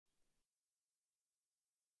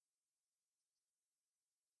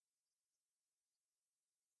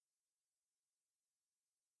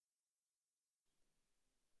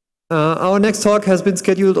Our next talk has been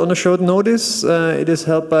scheduled on a short notice. It is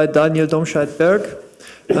held by Daniel Domscheit-Berg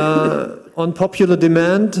on popular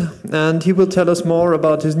demand, and he will tell us more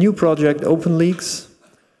about his new project, OpenLeaks,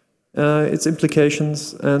 its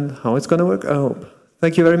implications, and how it's going to work, I hope.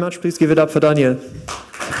 Thank you very much. Please give it up for Daniel.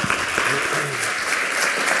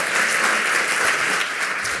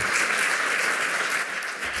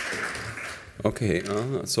 Okay,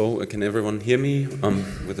 so can everyone hear me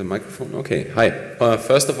with the microphone? Okay, hi.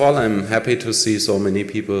 First of all, I'm happy to see so many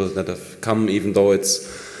people that have come, even though it's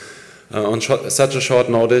on such a short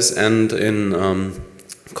notice and in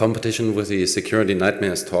competition with the Security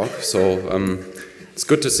Nightmares talk. So it's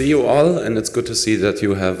good to see you all, and it's good to see that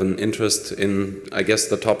you have an interest in, I guess,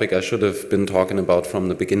 the topic I should have been talking about from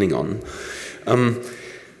the beginning on.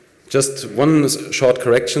 Just one short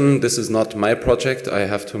correction, this is not my project, I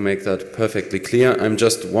have to make that perfectly clear. I'm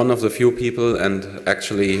just one of the few people, and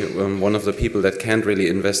actually one of the people that can't really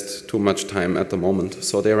invest too much time at the moment.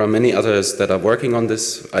 So there are many others that are working on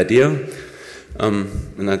this idea,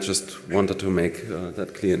 and I just wanted to make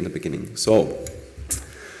that clear in the beginning. So,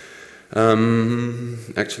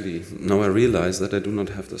 actually, now I realize that I do not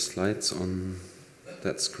have the slides on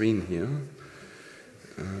that screen here.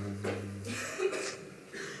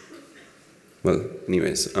 Well,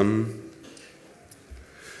 anyways, what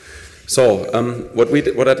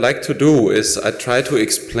I'd like to do is I try to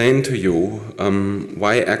explain to you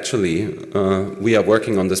why actually we are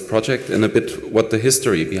working on this project and a bit what the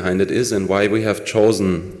history behind it is and why we have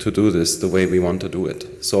chosen to do this the way we want to do it.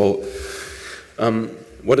 So,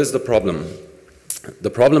 what is the problem?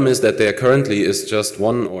 The problem is that there currently is just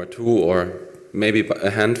one or two or maybe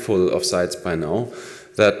a handful of sites by now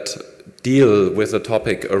that deal with the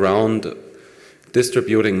topic around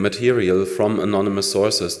distributing material from anonymous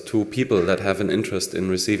sources to people that have an interest in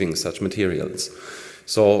receiving such materials.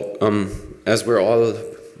 So, as we're all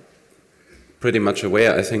pretty much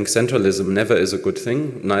aware, I think centralism never is a good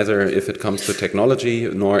thing, neither if it comes to technology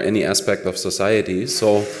nor any aspect of society.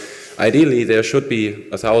 So, ideally, there should be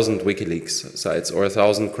 1,000 WikiLeaks sites or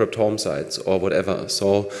 1,000 Cryptome sites or whatever.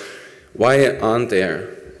 So, why aren't there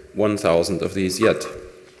 1,000 of these yet?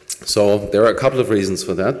 So, there are a couple of reasons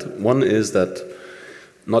for that. One is that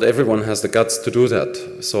not everyone has the guts to do that.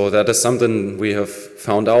 So that is something we have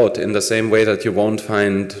found out in the same way that you won't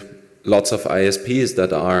find lots of ISPs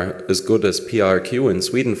that are as good as PRQ in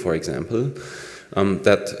Sweden, for example,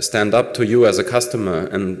 that stand up to you as a customer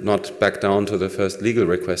and not back down to the first legal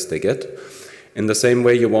request they get. In the same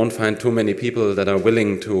way, you won't find too many people that are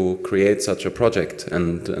willing to create such a project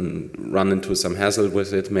and run into some hassle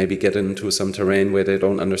with it, maybe get into some terrain where they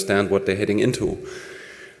don't understand what they're heading into.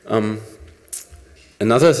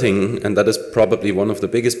 Another thing, and that is probably one of the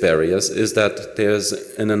biggest barriers, is that there's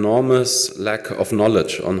an enormous lack of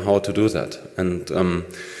knowledge on how to do that. And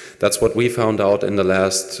that's what we found out in the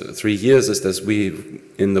last 3 years, is that we,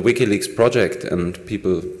 in the WikiLeaks project and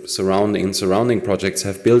people surrounding projects,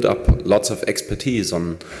 have built up lots of expertise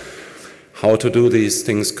on how to do these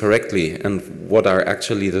things correctly and what are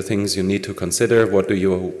actually the things you need to consider, what do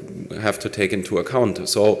you have to take into account.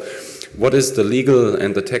 So, what is the legal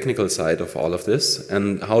and the technical side of all of this,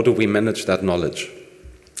 and how do we manage that knowledge?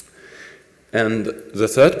 And the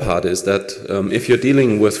third part is that if you're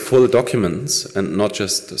dealing with full documents and not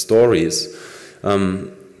just stories,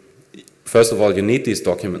 first of all, you need these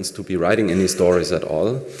documents to be writing any stories at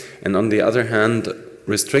all. And on the other hand,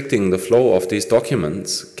 restricting the flow of these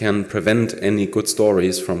documents can prevent any good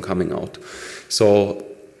stories from coming out. So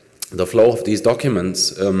the flow of these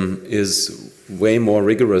documents is way more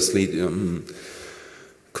rigorously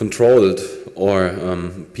controlled, or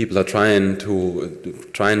people are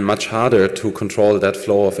trying much harder to control that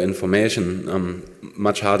flow of information,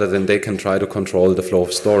 much harder than they can try to control the flow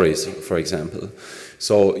of stories, for example.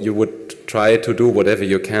 So you would try to do whatever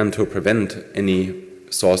you can to prevent any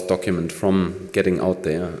source document from getting out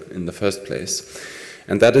there in the first place.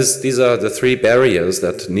 And these are the three barriers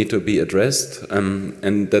that need to be addressed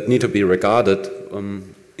and that need to be regarded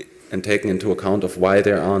and taken into account of why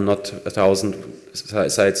there are not 1,000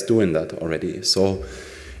 sites doing that already. So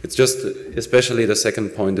it's just, especially the second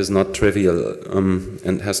point is not trivial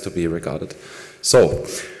and has to be regarded. So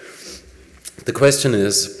the question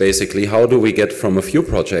is basically, how do we get from a few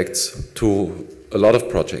projects to a lot of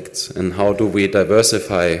projects, and how do we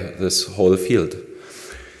diversify this whole field?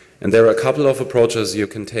 And there are a couple of approaches you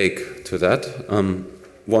can take to that.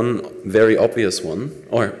 One very obvious one,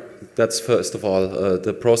 or that's first of all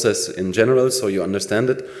the process in general, so you understand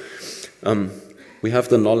it. We have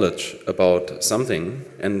the knowledge about something,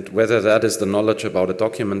 and whether that is the knowledge about a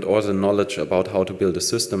document or the knowledge about how to build a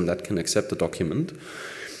system that can accept the document,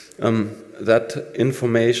 that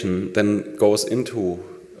information then goes into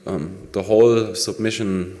the whole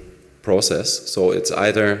submission process. So it's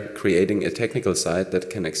either creating a technical site that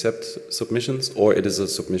can accept submissions, or it is a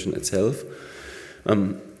submission itself.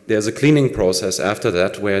 There's a cleaning process after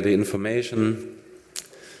that where the information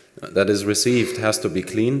that is received has to be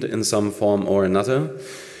cleaned in some form or another.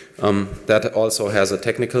 That also has a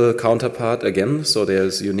technical counterpart again, so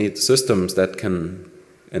you need systems that can,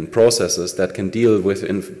 and processes that can deal with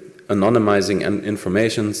anonymizing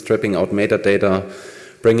information, stripping out metadata,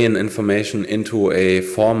 bring in information into a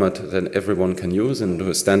format that everyone can use, into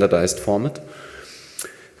a standardized format.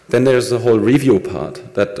 Then there's the whole review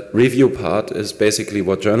part. That review part is basically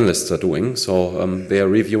what journalists are doing. So they are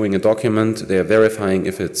reviewing a document, they are verifying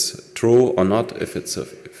if it's true or not, if it's a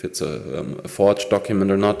forged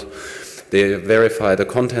document or not. They verify the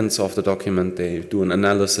contents of the document, they do an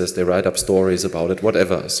analysis, they write up stories about it,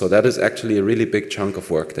 whatever. So that is actually a really big chunk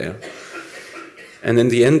of work there. And in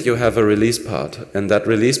the end you have a release part, and that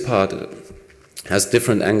release part has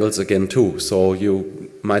different angles again too. So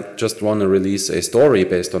you might just want to release a story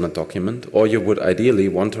based on a document, or you would ideally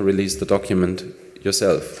want to release the document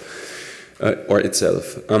yourself or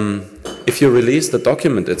itself. If you release the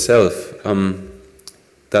document itself,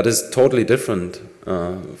 that is totally different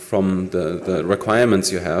from the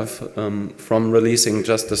requirements you have from releasing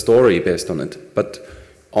just a story based on it. But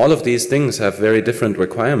all of these things have very different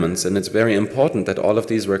requirements, and it's very important that all of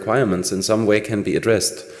these requirements in some way can be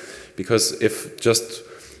addressed. Because if just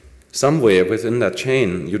somewhere within that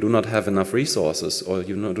chain you do not have enough resources, or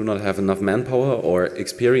you do not have enough manpower or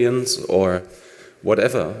experience or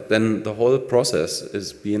whatever, then the whole process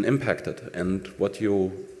is being impacted, and what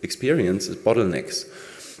you experience is bottlenecks.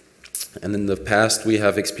 And in the past we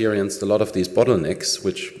have experienced a lot of these bottlenecks,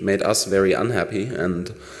 which made us very unhappy.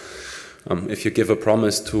 And if you give a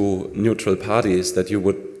promise to neutral parties that you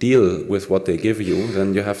would deal with what they give you,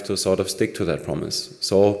 then you have to sort of stick to that promise.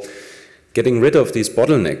 So getting rid of these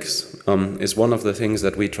bottlenecks is one of the things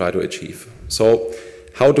that we try to achieve. So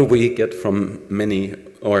how do we get from many,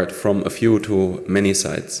 or from a few to many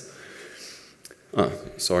sites?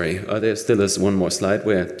 Sorry, there still is one more slide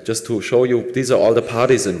where, just to show you, these are all the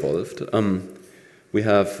parties involved. We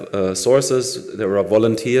have sources, there are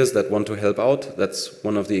volunteers that want to help out. That's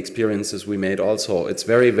one of the experiences we made also. It's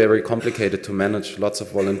very, very complicated to manage lots of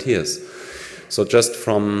volunteers. So just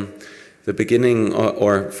from the beginning,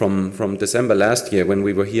 or from December last year when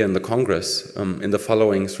we were here in the Congress, in the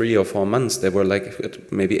following 3 or 4 months, there were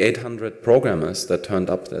like maybe 800 programmers that turned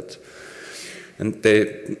up. And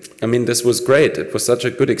I mean, this was great. It was such a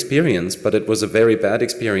good experience, but it was a very bad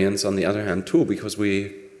experience on the other hand too, because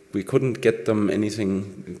we couldn't get them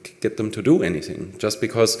to do anything, just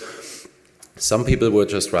because some people were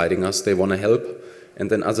just writing us, they want to help, and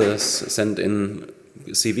then others sent in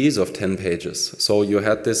CVs of 10 pages. So you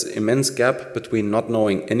had this immense gap between not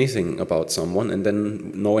knowing anything about someone and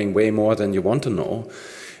then knowing way more than you want to know.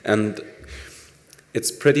 And it's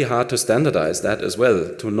pretty hard to standardize that as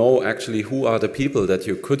well, to know actually who are the people that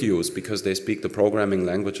you could use because they speak the programming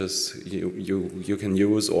languages you can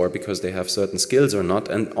use, or because they have certain skills or not.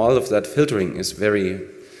 And all of that filtering is very,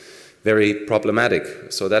 very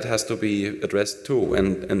problematic. So that has to be addressed too.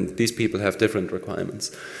 And these people have different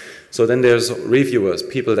requirements. So then there's reviewers,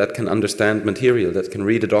 people that can understand material, that can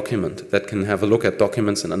read a document, that can have a look at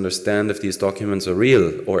documents and understand if these documents are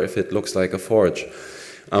real or if it looks like a forge.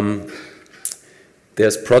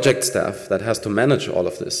 There's project staff that has to manage all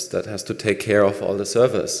of this, that has to take care of all the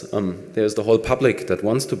servers. There's the whole public that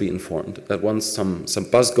wants to be informed, that wants some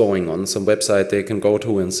buzz going on, some website they can go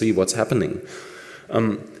to and see what's happening.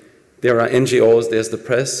 There are NGOs, there's the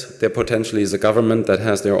press, there potentially is a government that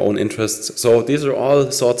has their own interests. So these are all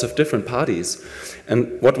sorts of different parties.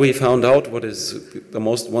 And what we found out, what is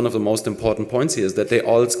one of the most important points here, is that they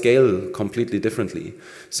all scale completely differently.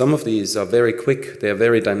 Some of these are very quick, they're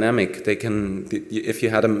very dynamic. They can, if you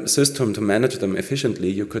had a system to manage them efficiently,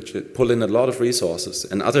 you could pull in a lot of resources.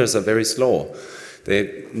 And others are very slow.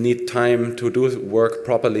 They need time to do work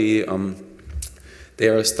properly. They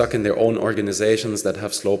are stuck in their own organizations that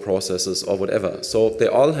have slow processes or whatever. So they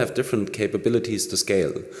all have different capabilities to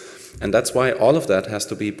scale. And that's why all of that has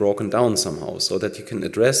to be broken down somehow, so that you can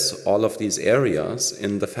address all of these areas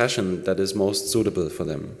in the fashion that is most suitable for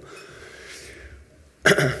them.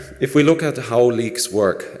 If we look at how leaks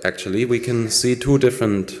work, actually, we can see two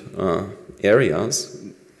different areas.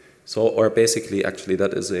 So, or basically, actually,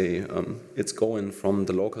 that is it's going from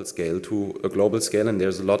the local scale to a global scale, and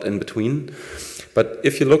there's a lot in between. But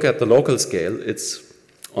if you look at the local scale, it's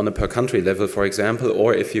on a per country level, for example,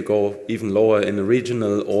 or if you go even lower in a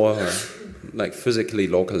regional or like physically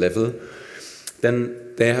local level, then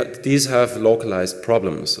these have localized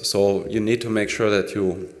problems. So you need to make sure that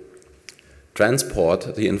you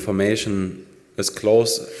transport the information as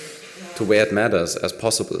close to where it matters as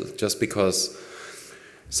possible. Just because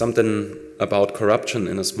something about corruption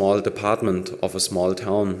in a small department of a small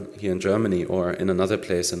town here in Germany or in another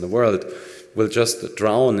place in the world will just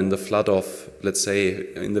drown in the flood of, let's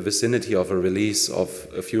say, in the vicinity of a release of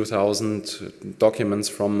a few thousand documents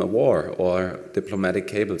from a war or diplomatic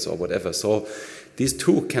cables or whatever. So these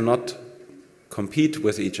two cannot compete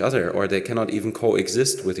with each other, or they cannot even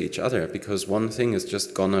coexist with each other, because one thing is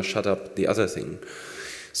just gonna shut up the other thing.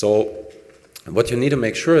 So what you need to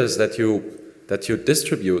make sure is that you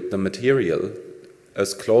distribute the material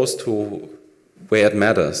as close to where it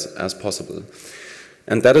matters as possible.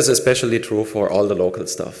 And that is especially true for all the local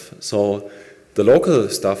stuff. So the local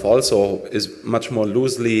stuff also is much more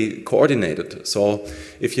loosely coordinated. So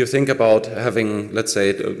if you think about having, let's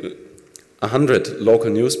say, 100 local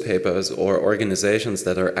newspapers or organizations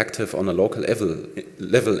that are active on a local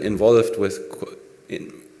level involved with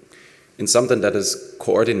in something that is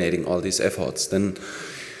coordinating all these efforts, then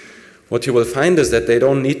what you will find is that they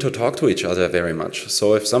don't need to talk to each other very much.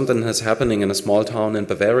 So if something is happening in a small town in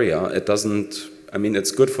Bavaria, it doesn't, I mean,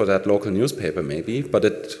 it's good for that local newspaper maybe, but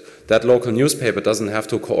that local newspaper doesn't have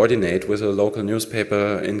to coordinate with a local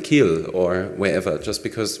newspaper in Kiel or wherever, just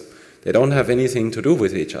because they don't have anything to do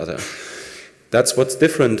with each other. That's what's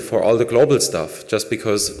different for all the global stuff, just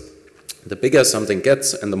because the bigger something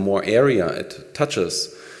gets and the more area it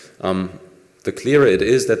touches, the clearer it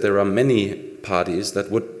is that there are many parties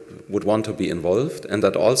that would want to be involved and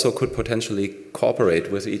that also could potentially cooperate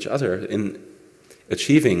with each other in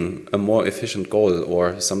achieving a more efficient goal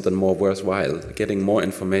or something more worthwhile, getting more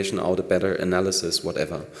information out, a better analysis,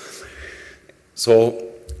 whatever. So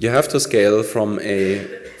you have to scale from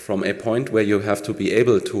a point where you have to be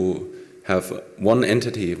able to have one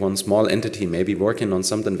entity, one small entity, maybe working on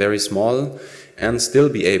something very small, and still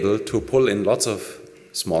be able to pull in lots of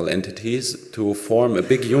small entities to form a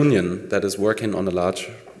big union that is working on a large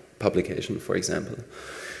publication, for example.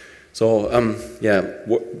 So yeah,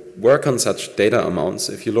 work on such data amounts.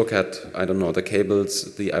 If you look at, I don't know, the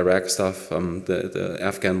cables, the Iraq stuff, the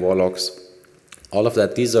Afghan war logs, all of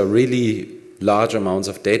that, these are really large amounts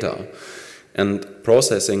of data. And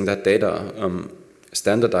processing that data,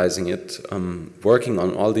 standardizing it, working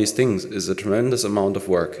on all these things is a tremendous amount of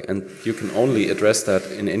work, and you can only address that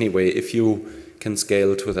in any way if you can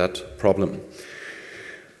scale to that problem.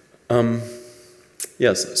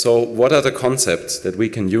 Yes, so what are the concepts that we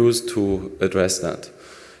can use to address that?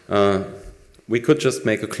 We could just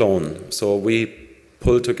make a clone. So we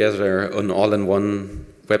pull together an all-in-one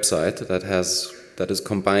website that is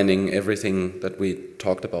combining everything that we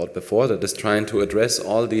talked about before, that is trying to address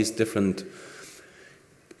all these different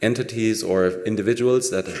entities or individuals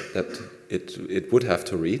that it would have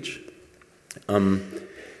to reach.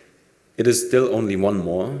 It is still only one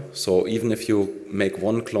more, so even if you make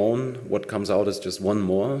one clone, what comes out is just one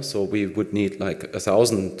more, so we would need like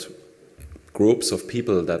 1,000 groups of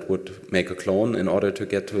people that would make a clone in order to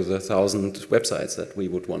get to the 1,000 websites that we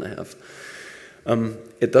would want to have.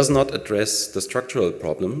 It does not address the structural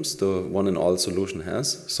problems the one-and-all solution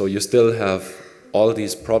has, so you still have all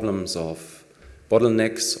these problems of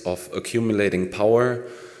bottlenecks, of accumulating power,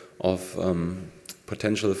 of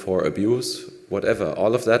potential for abuse, whatever.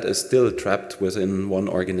 All of that is still trapped within one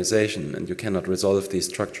organization, and you cannot resolve these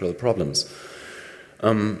structural problems.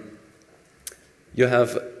 You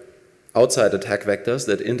have outside attack vectors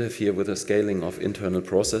that interfere with the scaling of internal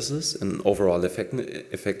processes and overall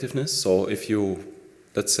effectiveness. So if you,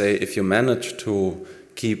 let's say, if you manage to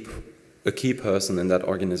keep a key person in that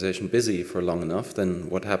organization busy for long enough, then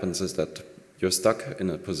what happens is that you're stuck in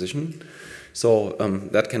a position. So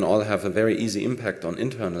that can all have a very easy impact on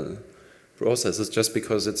internal processes just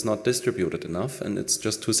because it's not distributed enough and it's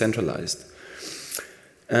just too centralized.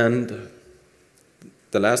 And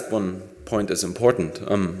the last point is important.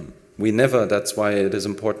 That's why it is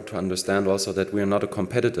important to understand also that we are not a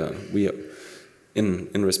competitor. We are,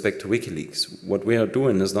 in respect to WikiLeaks, what we are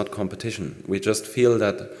doing is not competition. We just feel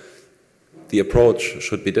that the approach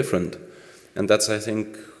should be different. And that's, I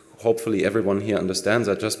think, hopefully everyone here understands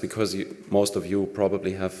that just because most of you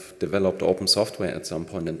probably have developed open software at some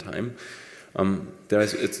point in time,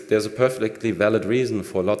 there's a perfectly valid reason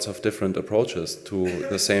for lots of different approaches to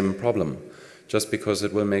the same problem, just because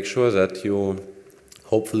it will make sure that you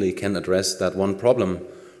hopefully can address that one problem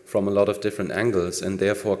from a lot of different angles and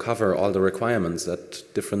therefore cover all the requirements that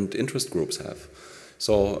different interest groups have.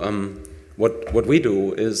 So what we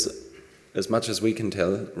do is as much as we can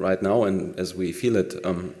tell right now and as we feel it,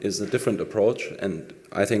 is a different approach, and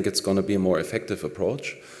I think it's going to be a more effective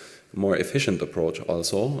approach, more efficient approach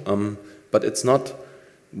also. But it's not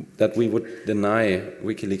that we would deny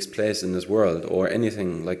WikiLeaks' place in this world or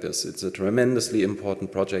anything like this. It's a tremendously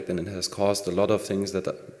important project, and it has caused a lot of things that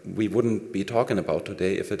we wouldn't be talking about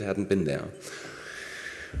today if it hadn't been there.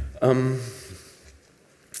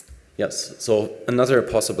 Yes, so another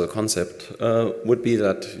possible concept would be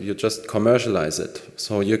that you just commercialize it.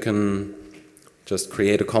 So you can just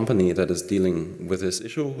create a company that is dealing with this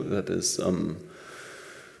issue, that is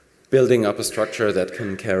building up a structure that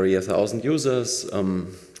can carry 1,000 users.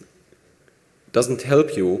 Doesn't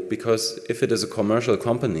help you, because if it is a commercial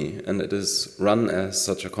company and it is run as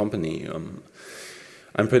such a company,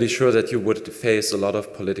 I'm pretty sure that you would face a lot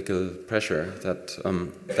of political pressure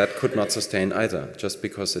that could not sustain either, just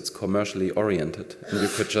because it's commercially oriented. And you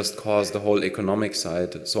could just cause the whole economic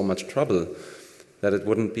side so much trouble that it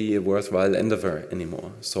wouldn't be a worthwhile endeavor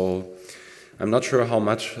anymore. So I'm not sure how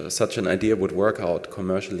much such an idea would work out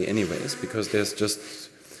commercially anyways, because there's just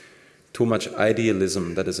too much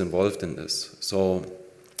idealism that is involved in this. So,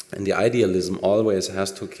 and the idealism always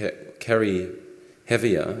has to carry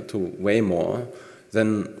heavier, to weigh more,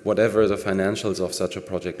 than whatever the financials of such a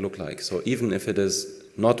project look like. So even if it is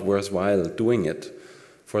not worthwhile doing it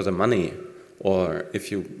for the money, or if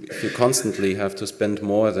you constantly have to spend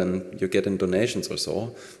more than you get in donations or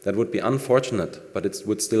so, that would be unfortunate, but it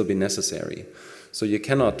would still be necessary. So you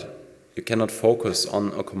cannot focus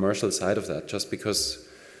on a commercial side of that, just because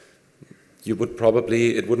it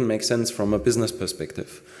wouldn't make sense from a business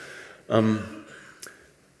perspective.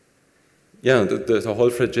 Yeah, the whole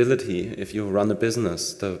fragility, if you run a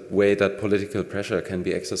business, the way that political pressure can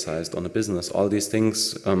be exercised on a business, all these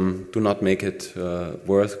things do not make it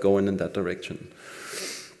worth going in that direction.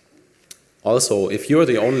 Also, if you're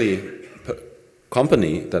the only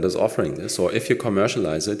company that is offering this, or if you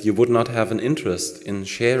commercialize it, you would not have an interest in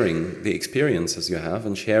sharing the experiences you have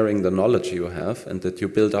and sharing the knowledge you have and that you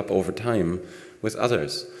build up over time with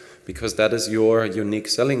others. Because that is your unique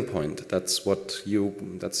selling point. That's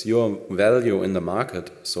your value in the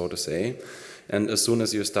market, so to say. And as soon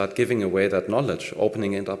as you start giving away that knowledge,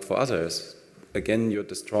 opening it up for others, again, you're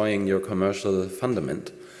destroying your commercial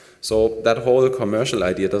fundament. So that whole commercial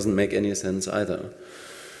idea doesn't make any sense either.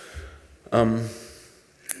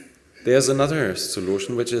 There's another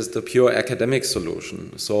solution, which is the pure academic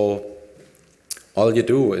solution. So all you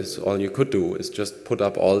could do is just put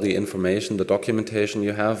up all the information, the documentation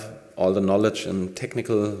you have, all the knowledge and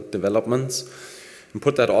technical developments, and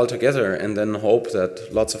put that all together and then hope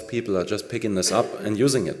that lots of people are just picking this up and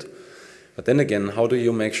using it. But then again, how do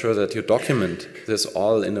you make sure that you document this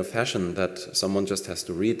all in a fashion that someone just has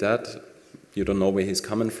to read that? You don't know where he's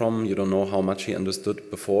coming from, you don't know how much he understood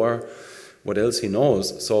before, what else he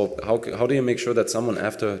knows. So how do you make sure that someone,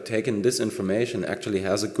 after taking this information, actually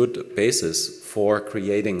has a good basis for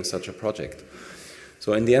creating such a project?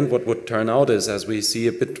 So in the end, what would turn out is, as we see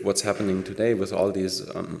a bit what's happening today with all these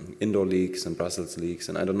Indo leaks and Brussels leaks,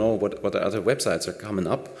 and I don't know what other websites are coming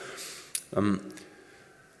up.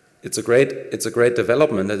 It's a great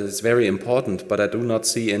development, and it's very important, but I do not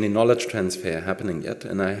see any knowledge transfer happening yet,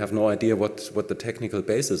 and I have no idea what the technical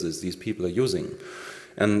basis is these people are using.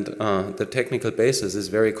 And the technical basis is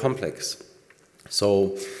very complex.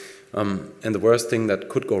 So, and the worst thing that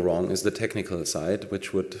could go wrong is the technical side,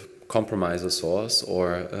 which would compromise a source,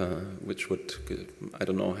 or which would, I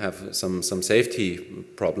don't know, have some safety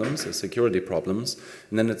problems, security problems,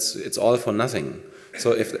 and then it's all for nothing.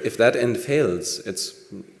 So if that end fails,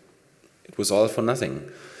 it was all for nothing.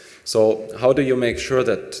 So how do you make sure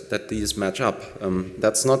that these match up?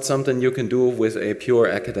 That's not something you can do with a pure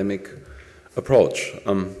academic approach.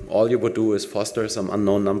 All you would do is foster some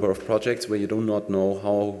unknown number of projects where you do not know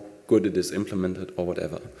how good it is implemented or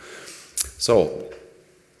whatever. So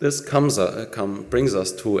this brings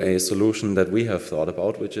us to a solution that we have thought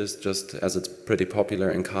about, which is just, as it's pretty popular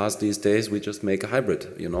in cars these days, we just make a hybrid,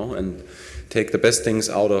 and take the best things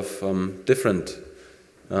out of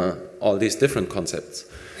all these different concepts.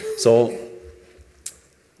 So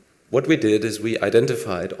what we did is we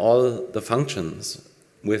identified all the functions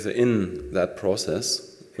within that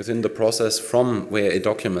process, within the process from where a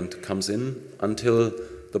document comes in until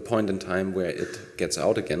the point in time where it gets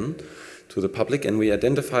out again to the public, and we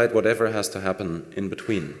identified whatever has to happen in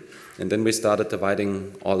between. And then we started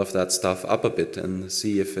dividing all of that stuff up a bit and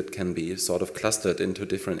see if it can be sort of clustered into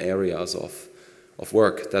different areas of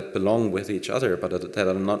work that belong with each other, but that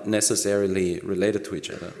are not necessarily related to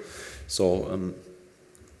each other. So,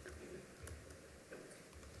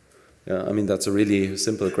 yeah, I mean, that's a really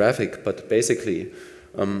simple graphic, but basically,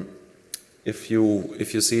 if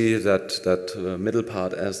you see that middle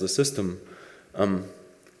part as the system,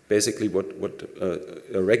 basically what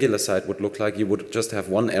a regular site would look like, you would just have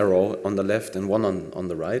one arrow on the left and one on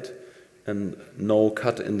the right, and no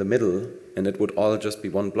cut in the middle, and it would all just be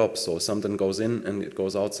one blob. So something goes in and it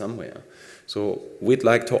goes out somewhere. So we'd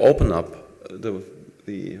like to open up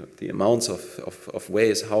the amounts of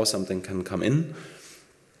ways how something can come in.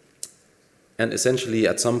 And essentially,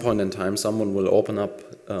 at some point in time, someone will open up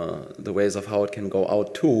the ways of how it can go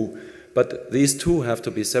out too. But these two have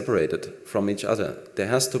to be separated from each other. There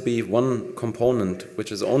has to be one component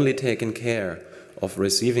which is only taking care of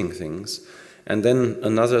receiving things, and then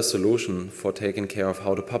another solution for taking care of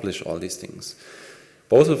how to publish all these things.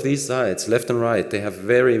 Both of these sides, left and right, they have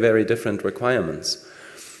very, very different requirements.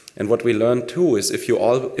 And what we learned too is if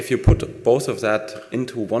you put both of that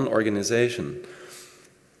into one organization,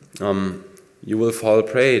 you will fall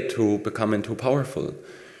prey to becoming too powerful,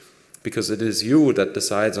 because it is you that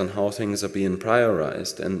decides on how things are being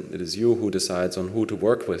prioritized, and it is you who decides on who to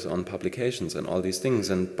work with on publications and all these things.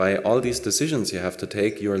 And by all these decisions you have to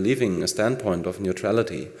take, you are leaving a standpoint of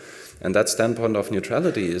neutrality. And that standpoint of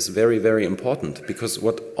neutrality is very, very important, because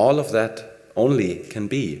what all of that only can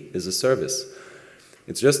be is a service.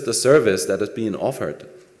 It's just a service that is being offered.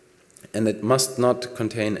 And it must not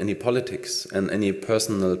contain any politics and any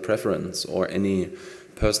personal preference or any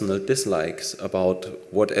personal dislikes about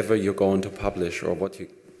whatever you're going to publish or what you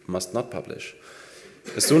must not publish.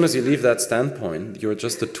 As soon as you leave that standpoint, you're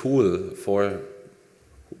just a tool for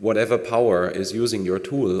whatever power is using your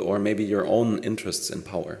tool, or maybe your own interests in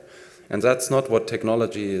power. And that's not what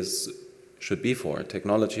technology should be for.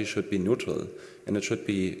 Technology should be neutral, and it should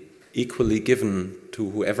be equally given to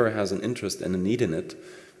whoever has an interest and a need in it.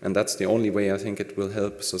 And that's the only way I think it will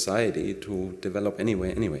help society to develop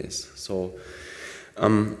anyways. So,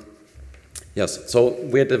 yes, so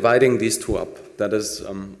we're dividing these two up. That is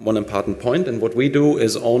one important point, and what we do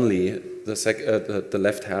is only the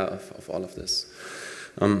left half of all of this.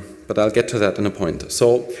 But I'll get to that in a point.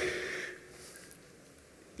 So,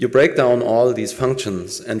 you break down all these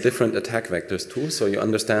functions and different attack vectors too, so you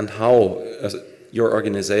understand how your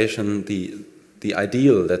organization, the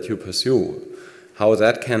ideal that you pursue, how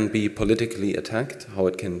that can be politically attacked, how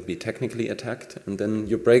it can be technically attacked, and then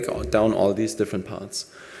you break down all these different parts.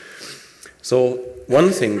 So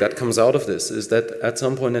one thing that comes out of this is that at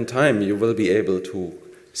some point in time you will be able to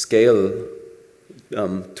scale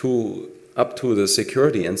up to the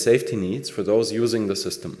security and safety needs for those using the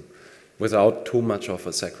system without too much of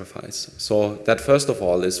a sacrifice. So that first of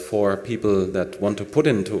all is for people that want to put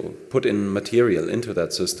in material into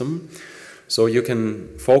that system. So you can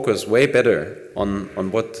focus way better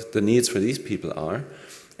on what the needs for these people are.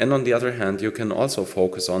 And on the other hand, you can also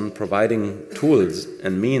focus on providing tools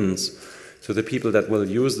and means to the people that will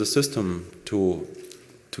use the system to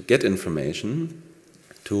get information,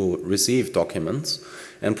 to receive documents,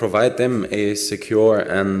 and provide them a secure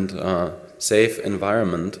and safe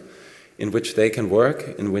environment in which they can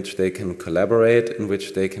work, in which they can collaborate, in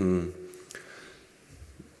which they can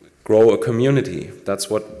grow a community. That's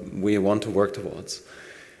what we want to work towards.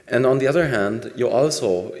 And on the other hand, you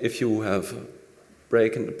also, if you have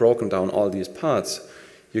broken down all these parts,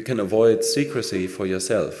 you can avoid secrecy for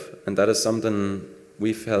yourself. And that is something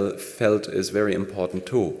we felt is very important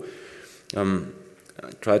too.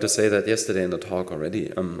 I tried to say that yesterday in the talk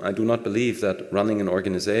already. I do not believe that running an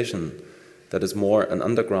organization that is more an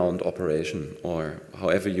underground operation, or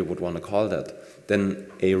however you would want to call that, than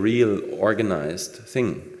a real organized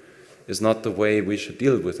thing, is not the way we should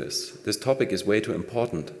deal with this. This topic is way too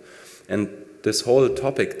important. And this whole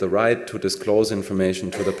topic, the right to disclose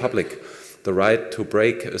information to the public, the right to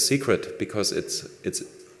break a secret because it's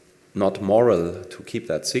not moral to keep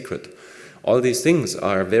that secret, all these things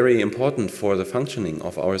are very important for the functioning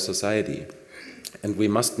of our society. And we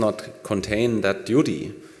must not contain that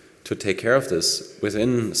duty to take care of this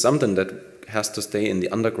within something that has to stay in the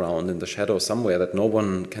underground, in the shadow somewhere, that no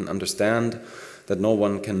one can understand, that no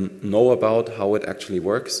one can know about how it actually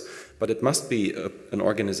works. But it must be an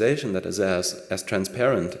organization that is as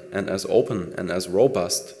transparent and as open and as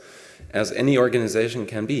robust as any organization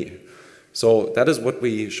can be. So that is what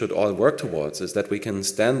we should all work towards, is that we can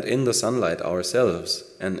stand in the sunlight ourselves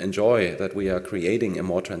and enjoy that we are creating a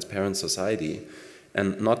more transparent society,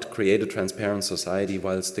 and not create a transparent society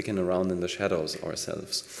while sticking around in the shadows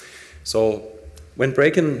ourselves. So when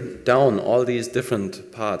breaking down all these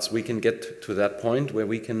different parts, we can get to that point where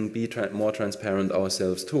we can be more transparent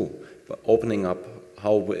ourselves too, opening up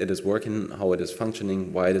how it is working, how it is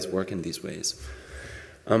functioning, why it is working these ways.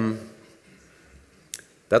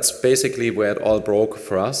 That's basically where it all broke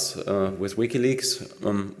for us with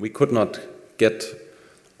WikiLeaks. We could not get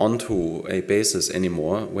onto a basis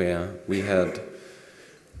anymore where we had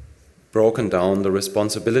broken down the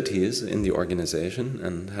responsibilities in the organization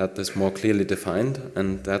and had this more clearly defined,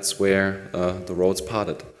 and that's where the roads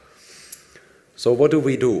parted. So what do?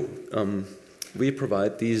 We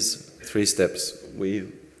provide these 3 steps.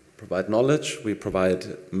 We provide knowledge, we provide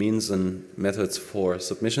means and methods for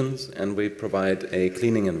submissions, and we provide a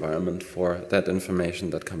cleaning environment for that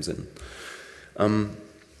information that comes in.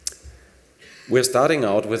 We're starting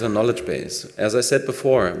out with a knowledge base. As I said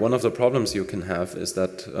before, one of the problems you can have is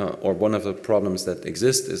that, or one of the problems that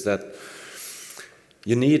exist is that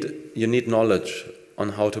you need knowledge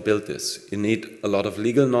on how to build this. You need a lot of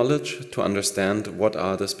legal knowledge to understand what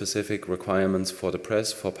are the specific requirements for the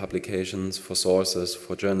press, for publications, for sources,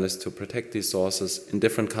 for journalists to protect these sources in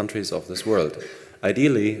different countries of this world.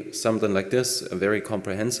 Ideally, something like this, a very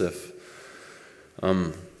comprehensive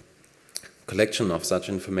collection of such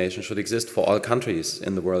information should exist for all countries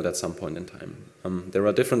in the world at some point in time. There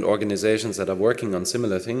are different organizations that are working on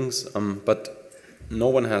similar things, but no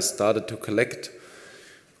one has started to collect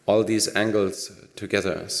all these angles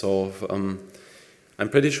together. So I'm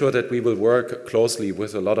pretty sure that we will work closely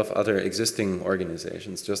with a lot of other existing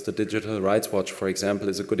organizations. Just the Digital Rights Watch, for example,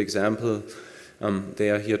 is a good example. They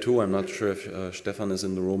are here too. I'm not sure if Stefan is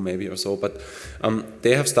in the room maybe or so, but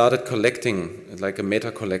they have started collecting like a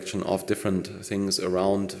meta collection of different things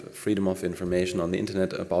around freedom of information on the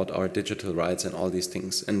internet about our digital rights and all these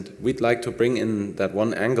things. And we'd like to bring in that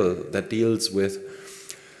one angle that deals with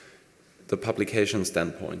the publication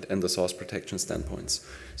standpoint and the source protection standpoints.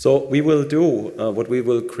 So we will do what we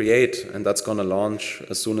will create, and that's going to launch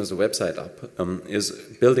as soon as the website up, is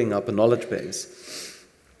building up a knowledge base.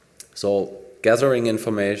 So gathering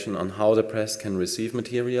information on how the press can receive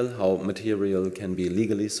material, how material can be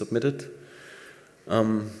legally submitted,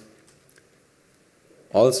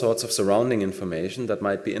 all sorts of surrounding information that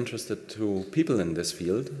might be interested to people in this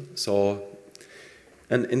field. So,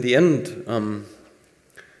 and in the end,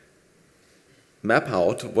 map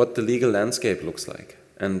out what the legal landscape looks like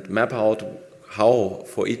and map out how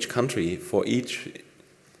for each country, for each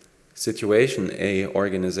situation a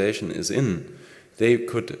organization is in, they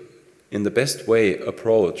could in the best way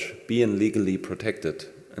approach being legally protected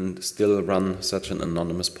and still run such an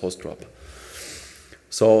anonymous post drop.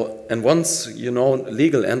 So, and once you know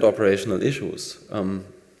legal and operational issues,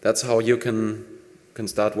 that's how you can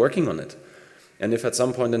start working on it. And if at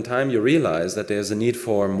some point in time you realize that there's a need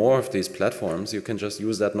for more of these platforms, you can just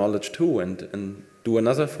use that knowledge too and do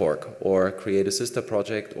another fork or create a sister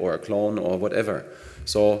project or a clone or whatever.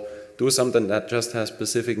 So do something that just has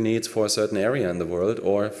specific needs for a certain area in the world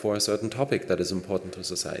or for a certain topic that is important to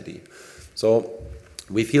society. So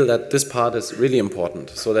we feel that this part is really important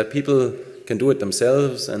so that people can do it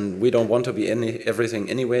themselves, and we don't want to be everything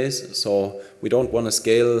anyways, so we don't want to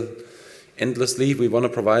scale endlessly. We want to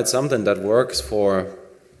provide something that works for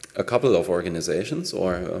a couple of organizations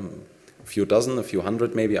or a few dozen, a few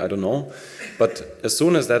hundred maybe, I don't know. But as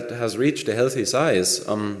soon as that has reached a healthy size,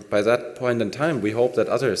 by that point in time, we hope that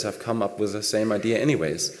others have come up with the same idea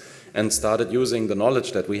anyways and started using the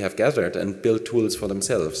knowledge that we have gathered and built tools for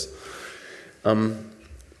themselves.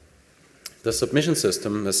 The submission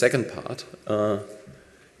system, the second part,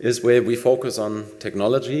 is where we focus on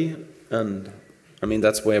technology, and I mean,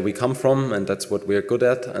 that's where we come from, and that's what we're good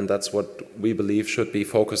at, and that's what we believe should be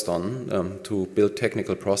focused on, to build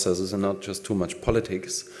technical processes and not just too much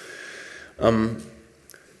politics.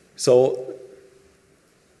 So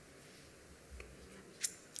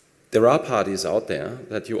there are parties out there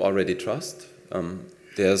that you already trust.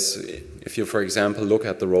 If you, for example, look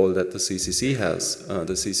at the role that the CCC has,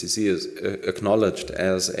 the CCC is acknowledged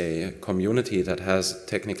as a community that has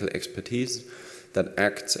technical expertise, that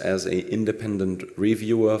acts as an independent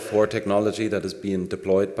reviewer for technology that is being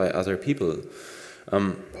deployed by other people,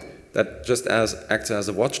 that just acts as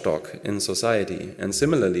a watchdog in society. And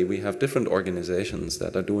similarly, we have different organizations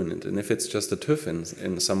that are doing it. And if it's just a TÜV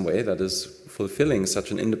in some way that is fulfilling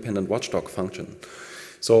such an independent watchdog function.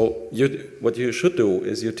 So what you should do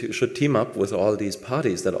is you should team up with all these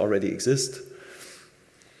parties that already exist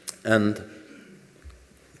and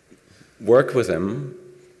work with them,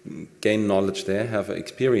 gain knowledge there, have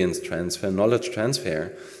experience transfer, knowledge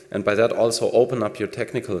transfer, and by that also open up your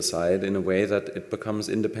technical side in a way that it becomes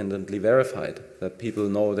independently verified, that people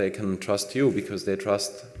know they can trust you because they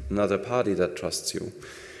trust another party that trusts you.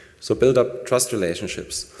 So build up trust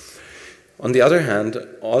relationships. On the other hand,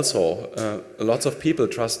 also, lots of people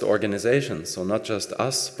trust organizations, so not just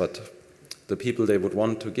us, but the people they would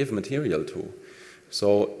want to give material to.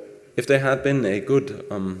 So if there had been a good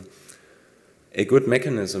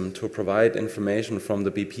mechanism to provide information from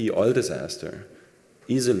the BP oil disaster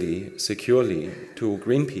easily, securely to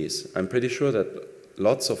Greenpeace, I'm pretty sure that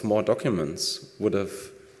lots of more documents would have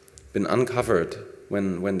been uncovered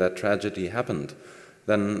when that tragedy happened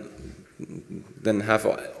than have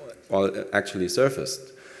all actually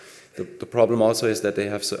surfaced. The problem also is that they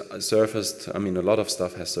have surfaced, I mean, a lot of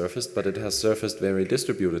stuff has surfaced, but it has surfaced very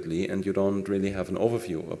distributedly, and you don't really have an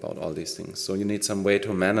overview about all these things. So you need some way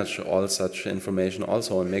to manage all such information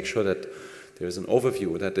also and make sure that there's an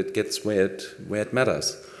overview, that it gets where it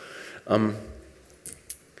matters.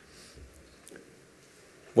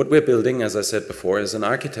 What we're building, as I said before, is an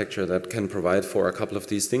architecture that can provide for a couple of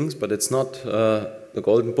these things, but it's not the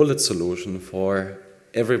golden bullet solution for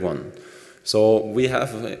everyone. So we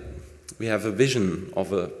have a vision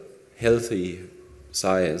of a healthy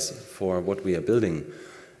size for what we are building.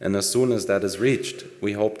 And as soon as that is reached,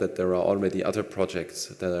 we hope that there are already other projects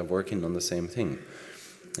that are working on the same thing.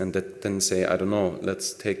 And that then say, I don't know,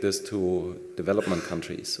 let's take this to development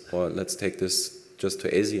countries, or let's take this just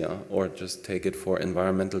to Asia, or just take it for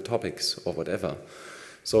environmental topics or whatever.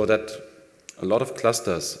 So that a lot of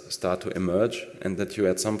clusters start to emerge, and that you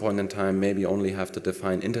at some point in time maybe only have to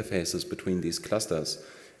define interfaces between these clusters,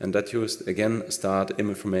 and that you again start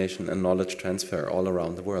information and knowledge transfer all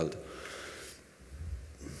around the world.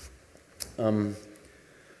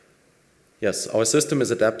 Yes, our system is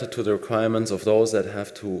adapted to the requirements of those that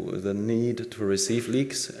have the need to receive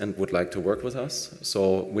leaks and would like to work with us.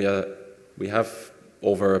 So we have,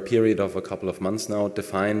 over a period of a couple of months now,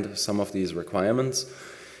 defined some of these requirements.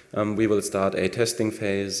 We will start a testing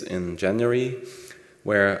phase in January,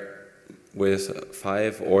 with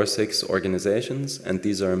 5 or 6 organizations, and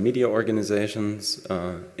these are media organizations,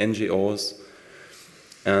 NGOs,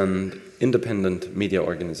 and independent media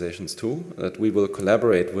organizations too, that we will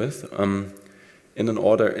collaborate with in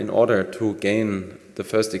order to gain the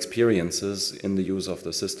first experiences in the use of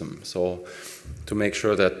the system. So to make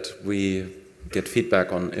sure that we get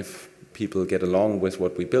feedback on if people get along with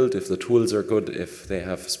what we built, if the tools are good, if they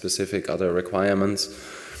have specific other requirements.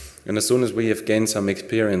 And as soon as we have gained some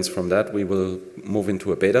experience from that, we will move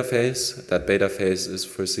into a beta phase. That beta phase is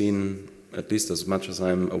foreseen, at least as much as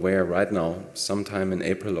I'm aware right now, sometime in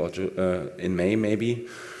April or in May maybe,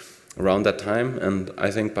 around that time. And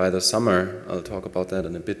I think by the summer, I'll talk about that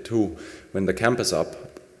in a bit too, when the camp is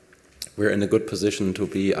up, we're in a good position to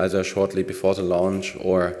be either shortly before the launch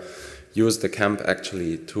or use the camp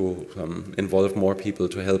actually to involve more people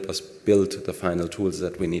to help us build the final tools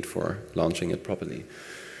that we need for launching it properly.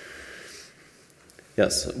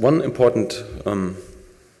 Yes, one important,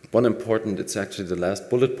 it's actually the last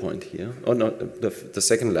bullet point here. Oh no, the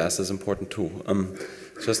second last is important too,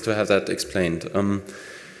 just to have that explained.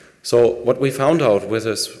 So what we found out with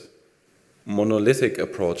this monolithic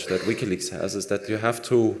approach that WikiLeaks has is that you have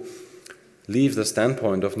to leave the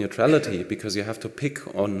standpoint of neutrality because you have to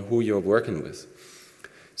pick on who you're working with.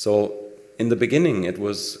 So in the beginning,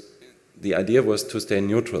 the idea was to stay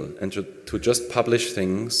neutral and to just publish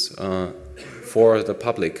things for the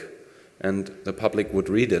public, and the public would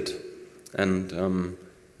read it and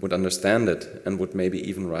would understand it and would maybe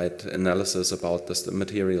even write analysis about the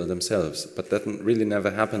material themselves. But that really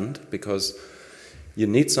never happened because you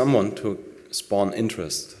need someone to spawn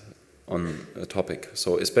interest on a topic.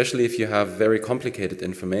 So especially if you have very complicated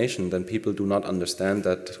information, then people do not understand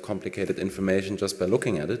that complicated information just by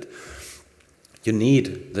looking at it. You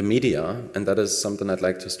need the media, and that is something I'd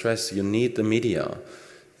like to stress. You need the media,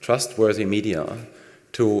 trustworthy media,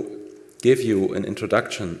 to give you an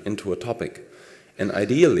introduction into a topic. And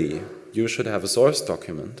ideally, you should have a source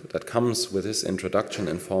document that comes with this introduction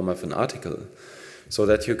in form of an article, so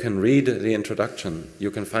that you can read the introduction.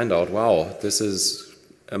 You can find out, wow, this is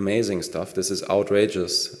amazing stuff, this is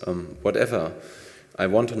outrageous, whatever. I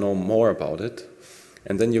want to know more about it.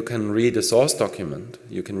 And then you can read a source document.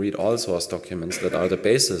 You can read all source documents that are the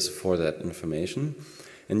basis for that information.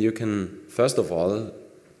 And you can, first of all,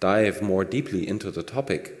 dive more deeply into the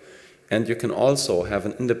topic. And you can also have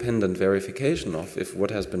an independent verification of if what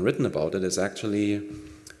has been written about it is actually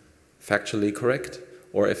factually correct,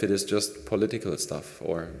 or if it is just political stuff,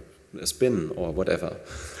 or a spin, or whatever.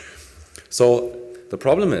 So the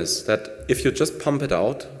problem is that if you just pump it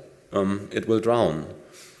out, it will drown.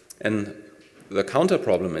 And the counter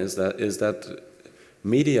problem is that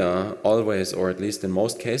media always, or at least in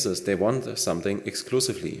most cases, they want something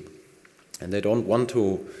exclusively, and they don't want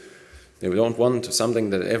something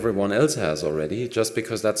that everyone else has already, just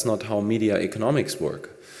because that's not how media economics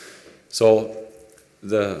work. So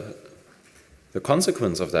the The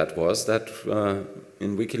consequence of that was that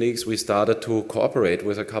in WikiLeaks we started to cooperate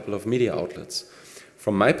with a couple of media outlets.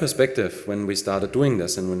 From my perspective, when we started doing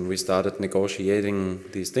this and when we started negotiating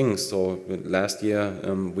these things, so last year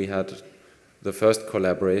we had the first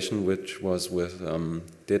collaboration, which was with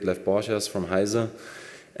Detlef Borchers from Heise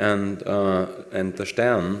and the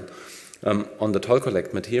Stern on the toll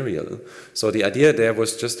collect material. So the idea there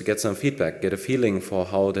was just to get some feedback, get a feeling for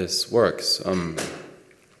how this works.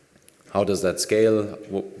 How does that scale?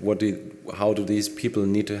 How do these people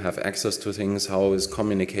need to have access to things? How is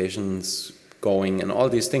communications going? And all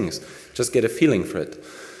these things. Just get a feeling for it.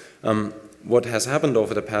 What has happened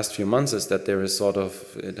over the past few months is that there is sort of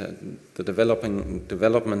the development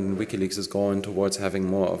in WikiLeaks is going towards having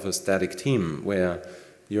more of a static team where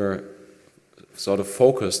you're sort of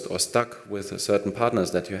focused or stuck with certain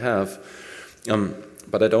partners that you have.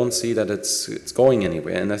 But I don't see that it's going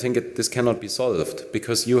anywhere, and I think this cannot be solved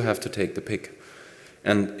because you have to take the pick.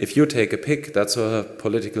 And if you take a pick, that's a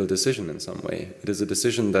political decision in some way. It is a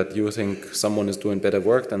decision that you think someone is doing better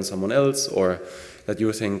work than someone else, or that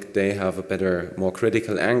you think they have a better, more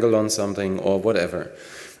critical angle on something, or whatever.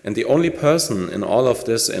 And the only person in all of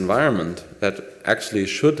this environment that actually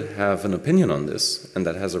should have an opinion on this, and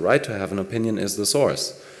that has a right to have an opinion, is the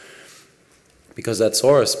source. Because that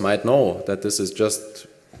source might know that this is just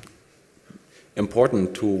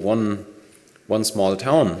important to one small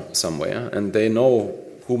town somewhere, and they know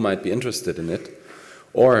who might be interested in it,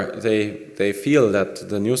 or they feel that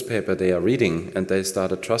the newspaper they are reading and they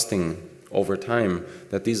started trusting over time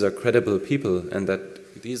that these are credible people and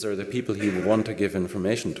that these are the people he would want to give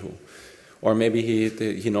information to. Or maybe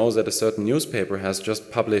he knows that a certain newspaper has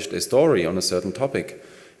just published a story on a certain topic,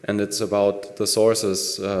 and it's about the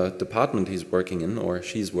source's department he's working in or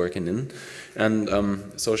she's working in. And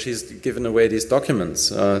so she's given away these documents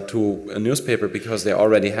to a newspaper because they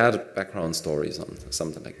already had background stories on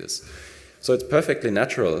something like this. So it's perfectly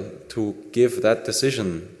natural to give that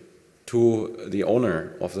decision to the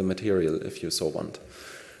owner of the material, if you so want.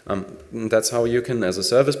 That's how you can, as a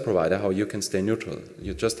service provider, how you can stay neutral.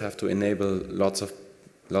 You just have to enable lots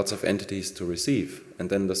of entities to receive, and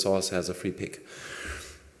then the source has a free pick.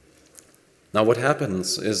 Now what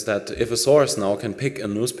happens is that if a source now can pick a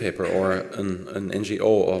newspaper or an NGO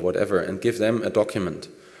or whatever and give them a document,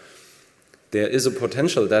 there is a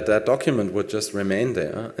potential that that document would just remain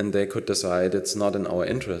there and they could decide it's not in our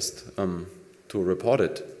interest to report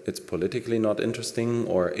it. It's politically not interesting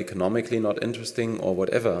or economically not interesting or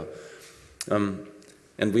whatever.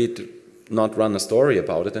 And we'd not run a story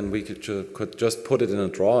about it, and we could just put it in a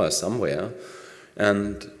drawer somewhere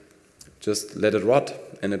and just let it rot,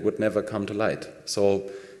 and it would never come to light. So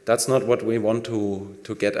that's not what we want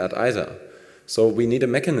to get at either. So we need a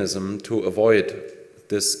mechanism to avoid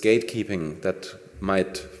this gatekeeping that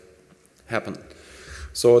might happen.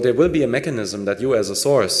 So there will be a mechanism that you as a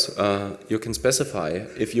source, you can specify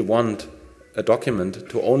if you want a document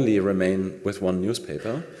to only remain with one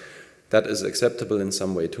newspaper. That is acceptable in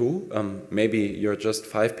some way too. Maybe you're just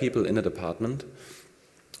 5 people in a department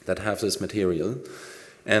that have this material.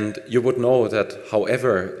 And you would know that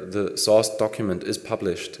however the source document is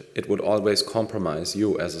published, it would always compromise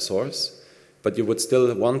you as a source, but you would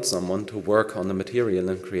still want someone to work on the material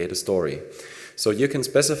and create a story. So you can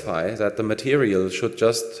specify that the material should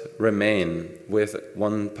just remain with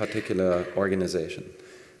one particular organization.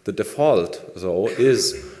 The default, though,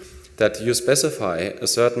 is that you specify a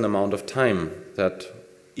certain amount of time that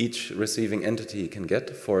each receiving entity can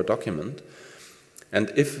get for a document. And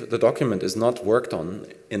if the document is not worked on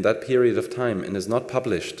in that period of time and is not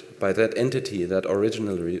published by that entity that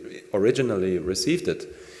originally received it,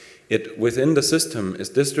 it within the system is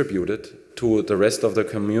distributed to the rest of the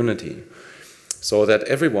community. So that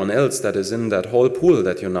everyone else that is in that whole pool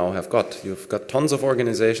that you now have got, you've got tons of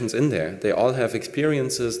organizations in there, they all have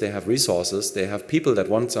experiences, they have resources, they have people that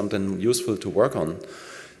want something useful to work on.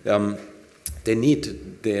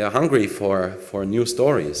 They are hungry for new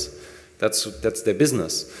stories. That's their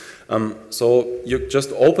business. So you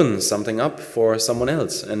just open something up for someone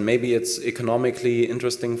else, and maybe it's economically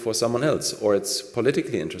interesting for someone else, or it's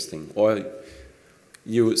politically interesting, or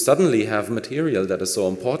you suddenly have material that is so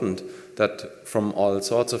important that from all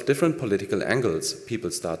sorts of different political angles,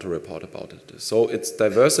 people start to report about it. So it's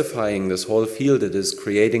diversifying this whole field, it is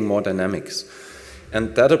creating more dynamics.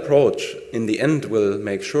 And that approach, in the end, will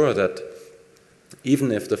make sure that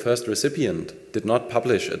even if the first recipient did not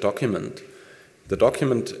publish a document, the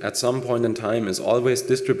document at some point in time is always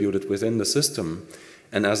distributed within the system.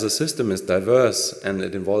 And as the system is diverse and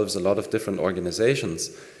it involves a lot of different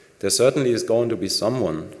organizations, there certainly is going to be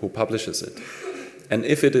someone who publishes it. And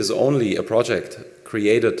if it is only a project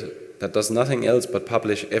created that does nothing else but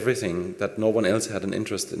publish everything that no one else had an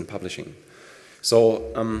interest in publishing.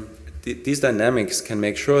 So these dynamics can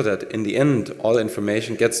make sure that in the end all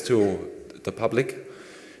information gets to the public,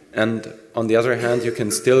 and on the other hand you can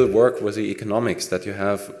still work with the economics that you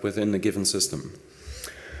have within a given system.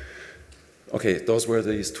 Okay, those were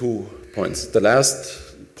these 2 points. The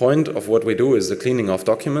last point of what we do is the cleaning of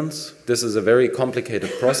documents. This is a very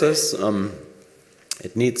complicated process.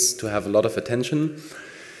 It needs to have a lot of attention.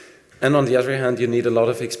 And on the other hand, you need a lot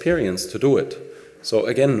of experience to do it. So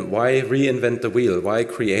again, why reinvent the wheel? Why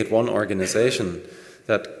create one organization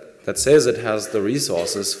that says it has the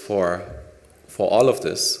resources for all of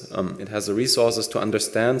this? It has the resources to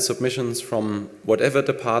understand submissions from whatever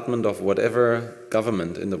department of whatever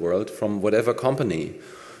government in the world, from whatever company,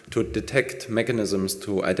 to detect mechanisms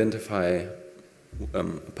to identify a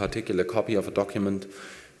particular copy of a document,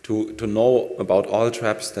 to know about all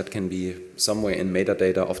traps that can be somewhere in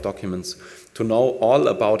metadata of documents, to know all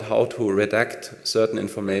about how to redact certain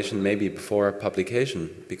information maybe before publication,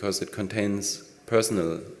 because it contains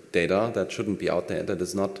personal data that shouldn't be out there, that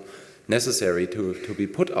is not necessary to be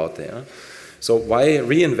put out there. So why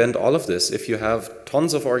reinvent all of this if you have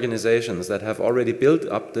tons of organizations that have already built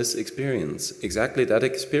up this experience, exactly that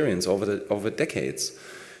experience over decades?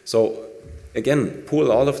 So again,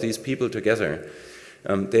 pool all of these people together,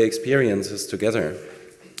 their experiences together,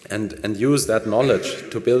 and use that knowledge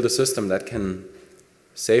to build a system that can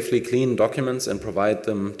safely clean documents and provide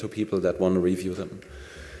them to people that want to review them.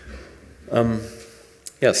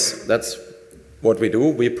 Yes, that's what we do.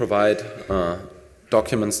 We provide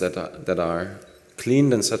documents that are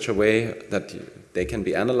cleaned in such a way that they can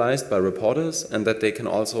be analyzed by reporters and that they can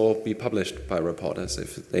also be published by reporters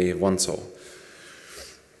if they want so.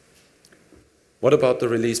 What about the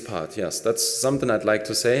release part? Yes, that's something I'd like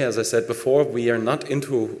to say. As I said before, we are not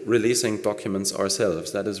into releasing documents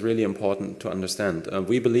ourselves. That is really important to understand.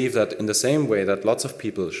 We believe that in the same way that lots of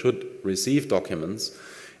people should receive documents,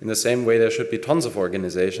 in the same way there should be tons of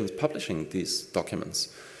organizations publishing these documents,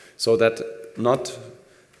 so that not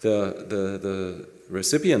the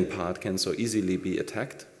recipient part can so easily be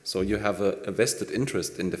attacked. So you have a vested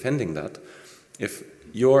interest in defending that. If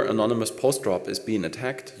your anonymous post drop is being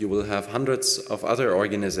attacked, you will have hundreds of other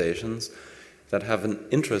organizations that have an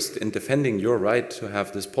interest in defending your right to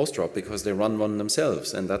have this post drop because they run one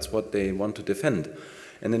themselves and that's what they want to defend.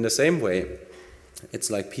 And in the same way,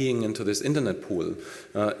 it's like peeing into this internet pool.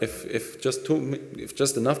 If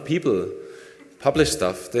just enough people publish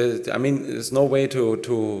stuff, there's no way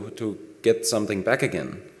to get something back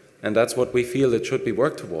again. And that's what we feel it should be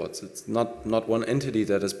worked towards. It's not one entity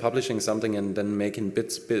that is publishing something and then making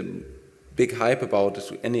big hype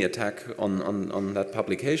about any attack on that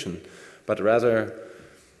publication, but rather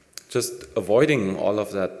just avoiding all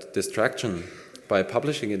of that distraction by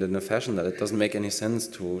publishing it in a fashion that it doesn't make any sense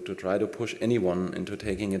to try to push anyone into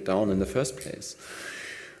taking it down in the first place.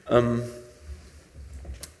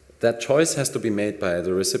 That choice has to be made by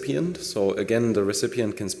the recipient. So again, the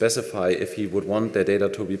recipient can specify if he would want their data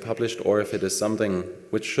to be published or if it is something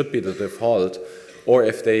which should be the default, or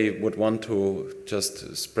if they would want to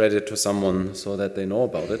just spread it to someone so that they know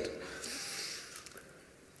about it.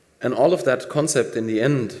 And all of that concept in the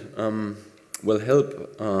end will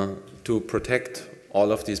help to protect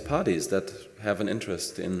all of these parties that have an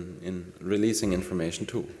interest in releasing information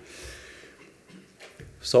too.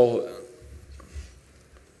 So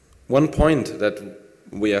one point that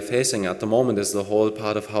we are facing at the moment is the whole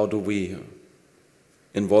part of how do we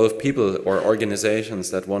involve people or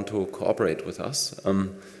organizations that want to cooperate with us.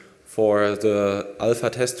 For the alpha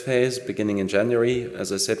test phase beginning in January,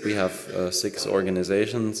 as I said, we have 6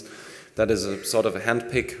 organizations. That is a sort of a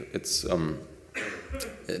handpick. It's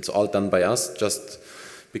all done by us, just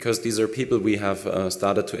because these are people we have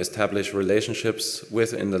started to establish relationships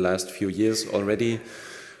with in the last few years already.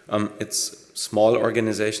 It's small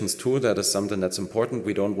organizations too. That is something that's important.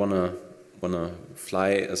 We don't want to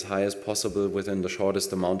fly as high as possible within the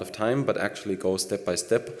shortest amount of time, but actually go step by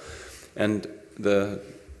step. And the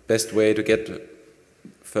best way to get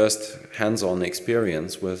first hands-on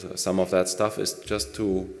experience with some of that stuff is just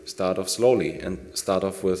to start off slowly and start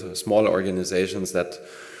off with small organizations that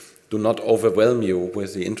do not overwhelm you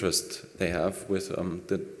with the interest they have, with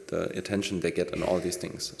the attention they get and all these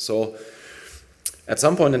things. So at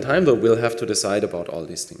some point in time, though, we'll have to decide about all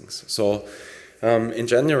these things. So in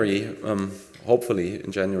January, hopefully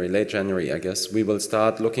in January, late January, I guess, we will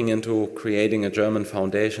start looking into creating a German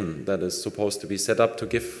foundation that is supposed to be set up to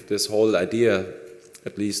give this whole idea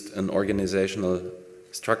at least an organizational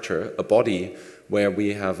structure, a body where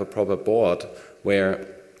we have a proper board, where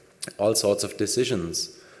all sorts of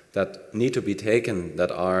decisions that need to be taken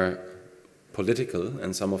that are political,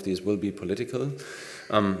 and some of these will be political,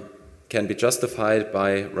 can be justified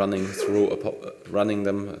by running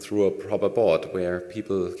them through a proper board where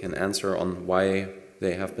people can answer on why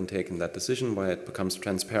they have been taking that decision, why it becomes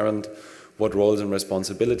transparent, what roles and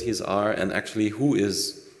responsibilities are, and actually who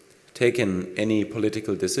is taking any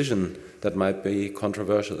political decision that might be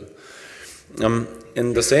controversial.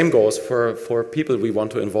 And the same goes for people we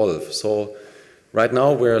want to involve. So right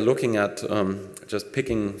now we're looking at just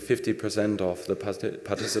picking 50% of the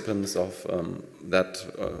participants of that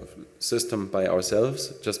system by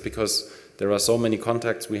ourselves, just because there are so many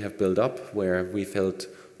contacts we have built up where we felt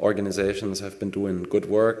organizations have been doing good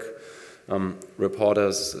work.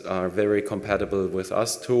 Reporters are very compatible with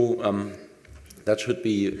us too. That should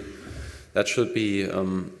be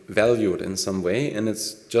valued in some way, and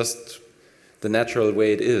it's just the natural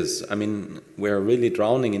way it is. I mean, we're really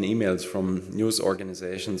drowning in emails from news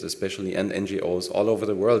organizations, especially, and NGOs all over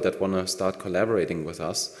the world that want to start collaborating with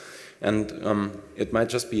us. And it might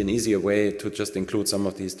just be an easier way to just include some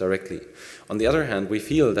of these directly. On the other hand, we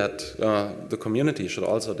feel that the community should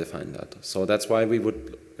also define that. So that's why we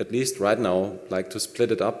would, at least right now, like to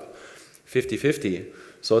split it up 50-50,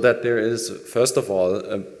 so that there is, first of all,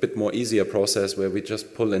 a bit more easier process where we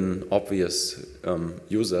just pull in obvious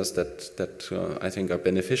users that I think are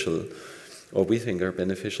beneficial, or we think are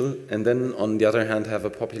beneficial, and then on the other hand have a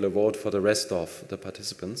popular vote for the rest of the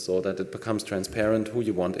participants so that it becomes transparent who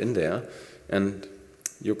you want in there, and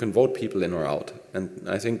you can vote people in or out. And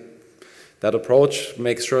I think that approach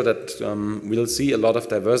makes sure that we'll see a lot of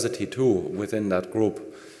diversity too within that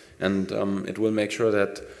group, and it will make sure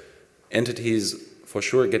that entities for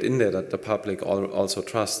sure get in there that the public also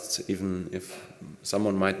trusts, even if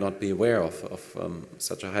someone might not be aware of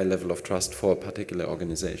such a high level of trust for a particular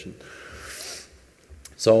organization.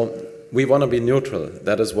 So we want to be neutral.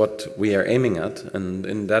 That is what we are aiming at, and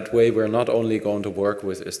in that way we're not only going to work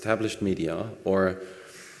with established media or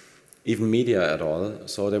even media at all,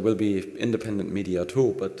 so there will be independent media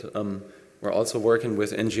too, but we're also working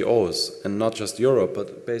with NGOs, and not just Europe,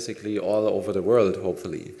 but basically all over the world,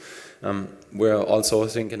 hopefully. We're also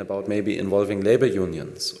thinking about maybe involving labor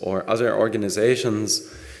unions or other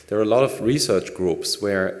organizations. There are a lot of research groups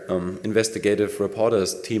where investigative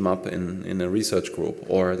reporters team up in a research group,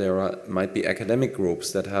 or there might be academic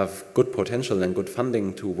groups that have good potential and good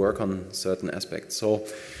funding to work on certain aspects. So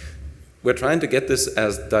we're trying to get this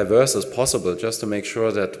as diverse as possible, just to make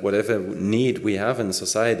sure that whatever need we have in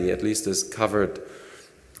society at least is covered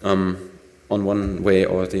on one way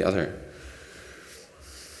or the other.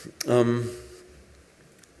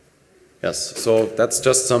 Yes, so that's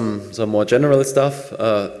just some more general stuff.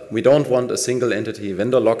 We don't want a single entity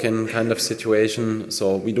vendor lock-in kind of situation,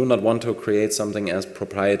 so we do not want to create something as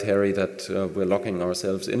proprietary that we're locking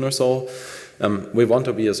ourselves in or so. We want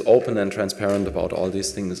to be as open and transparent about all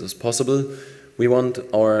these things as possible. We want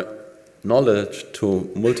our knowledge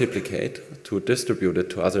to multiplicate, to distribute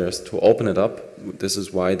it to others, to open it up. This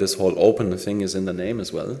is why this whole open thing is in the name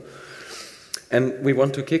as well. And we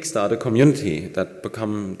want to kickstart a community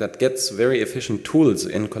that gets very efficient tools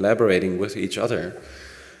in collaborating with each other,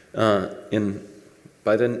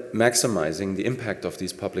 by then maximizing the impact of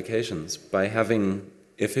these publications, by having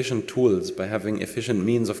efficient tools, by having efficient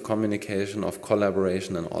means of communication, of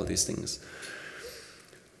collaboration, and all these things.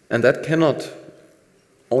 And that cannot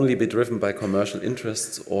only be driven by commercial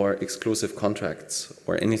interests or exclusive contracts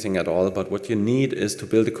or anything at all, but what you need is to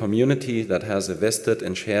build a community that has a vested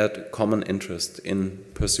and shared common interest in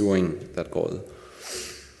pursuing that goal.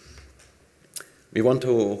 We want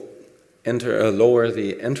to lower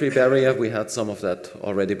the entry barrier. We had some of that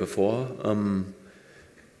already before.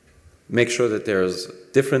 Make sure that there's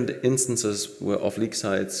different instances of leak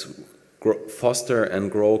sites, foster and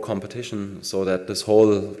grow competition, so that this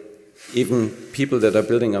whole, even people that are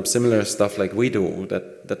building up similar stuff like we do,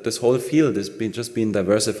 that this whole field is just being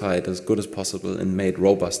diversified as good as possible and made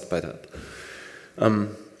robust by that.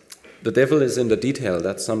 The devil is in the detail.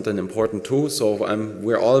 That's something important too. So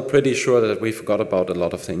we're all pretty sure that we forgot about a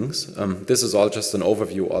lot of things. This is all just an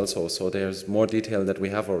overview also, so there's more detail that we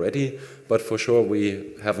have already, but for sure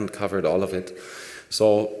we haven't covered all of it.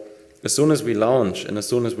 So as soon as we launch and as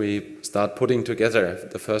soon as we start putting together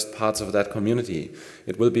the first parts of that community,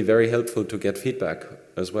 it will be very helpful to get feedback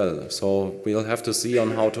as well. So we'll have to see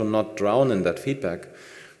on how to not drown in that feedback.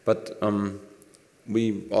 But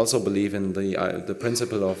we also believe in the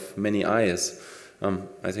principle of many eyes.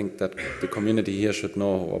 I think that the community here should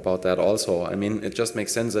know about that also. I mean, it just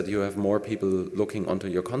makes sense that you have more people looking onto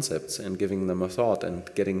your concepts and giving them a thought and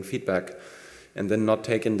getting feedback, and then not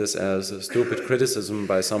taking this as a stupid criticism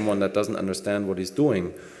by someone that doesn't understand what he's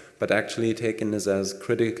doing, but actually taking this as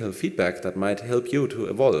critical feedback that might help you to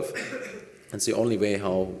evolve. It's the only way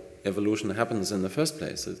how evolution happens in the first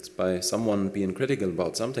place. It's by someone being critical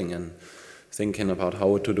about something and thinking about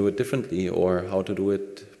how to do it differently or how to do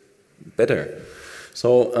it better.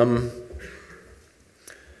 So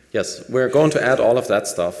yes, we're going to add all of that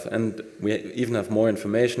stuff, and we even have more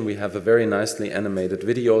information. We have a very nicely animated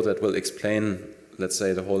video that will explain, let's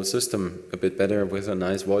say, the whole system a bit better with a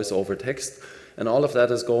nice voice-over text. And all of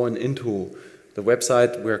that is going into the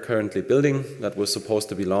website we're currently building that was supposed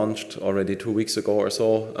to be launched already 2 weeks ago or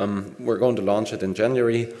so. We're going to launch it in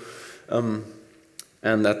January.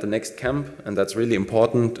 And at the next camp, and that's really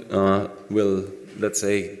important, we'll, let's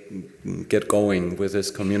say, get going with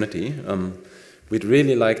this community. We'd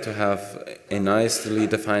really like to have a nicely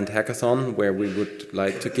defined hackathon where we would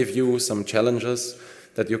like to give you some challenges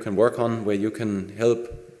that you can work on, where you can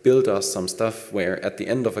help build us some stuff, where at the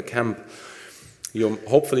end of a camp you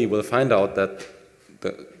hopefully will find out that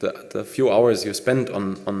the few hours you spent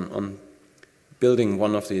on building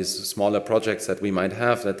one of these smaller projects that we might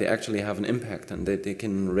have, that they actually have an impact and that they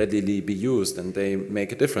can readily be used and they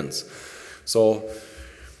make a difference. So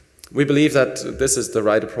we believe that this is the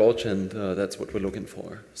right approach, and that's what we're looking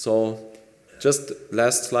for. So just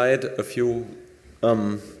last slide, a few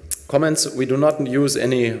comments. We do not use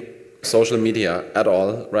any social media at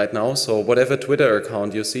all right now, so whatever Twitter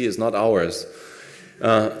account you see is not ours.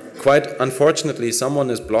 Quite unfortunately, someone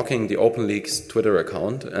is blocking the OpenLeaks Twitter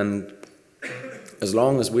account, and as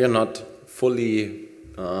long as we are not fully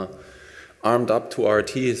armed up to our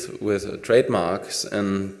teeth with trademarks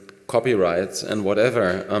and copyrights and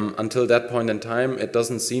whatever, until that point in time, it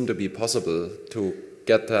doesn't seem to be possible to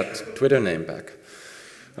get that Twitter name back.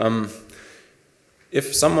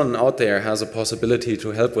 If someone out there has a possibility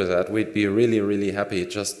to help with that, we'd be really, really happy,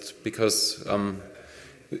 just because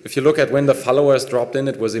if you look at when the followers dropped in,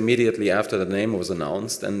 it was immediately after the name was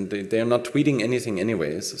announced, and they're not tweeting anything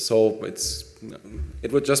anyways, so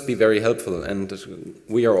it would just be very helpful, and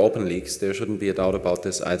we are OpenLeaks, there shouldn't be a doubt about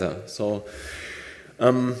this either. So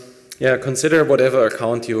yeah, consider whatever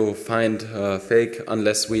account you find fake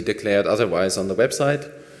unless we declared otherwise on the website.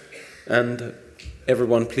 And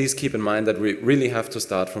everyone, please keep in mind that we really have to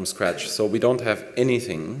start from scratch. So we don't have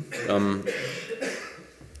anything.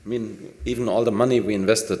 I mean, even all the money we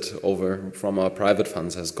invested over from our private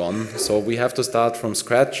funds has gone. So we have to start from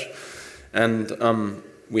scratch. And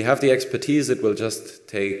we have the expertise. It will just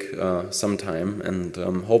take some time and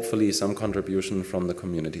hopefully some contribution from the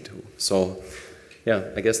community too. So yeah,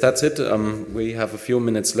 I guess that's it. We have a few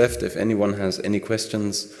minutes left if anyone has any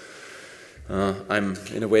questions. I'm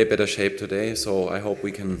in a way better shape today, so I hope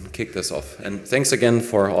we can kick this off. And thanks again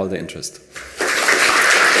for all the interest.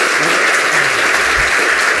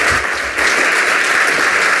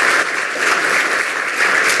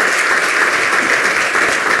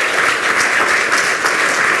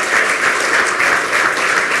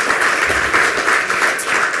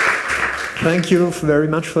 Thank you very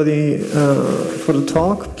much for the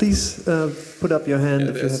talk. Please put up your hand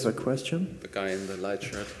if you have a question. The guy in the light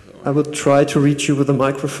shirt. I will try to reach you with a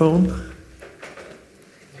microphone.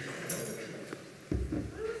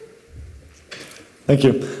 Thank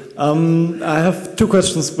you. I have two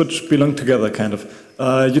questions which belong together, kind of.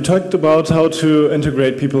 You talked about how to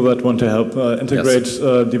integrate people that want to help, integrate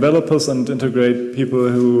developers and integrate people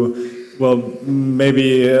who, well,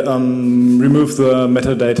 maybe remove the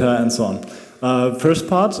metadata and so on. First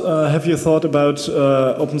part, have you thought about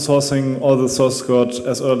open sourcing all the source code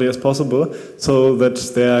as early as possible so that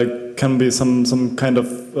there can be some kind of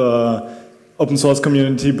open source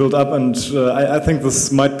community built up? And I think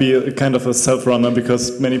this might be a kind of a self-runner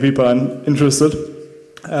because many people are interested,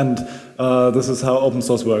 and this is how open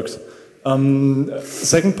source works.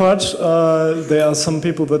 Second part, there are some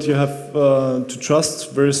people that you have to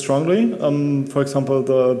trust very strongly. For example,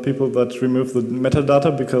 the people that remove the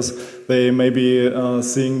metadata because they may be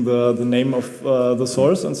seeing the name of the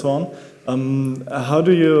source and so on. How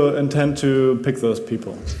do you intend to pick those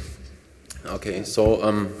people? Okay,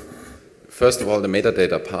 so first of all, the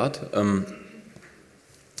metadata part.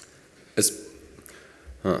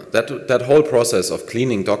 That whole process of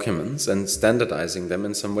cleaning documents and standardizing them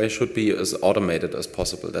in some way should be as automated as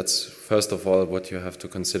possible. That's first of all what you have to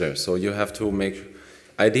consider. So you have to make,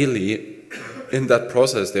 ideally, in that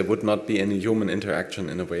process there would not be any human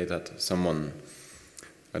interaction in a way that someone,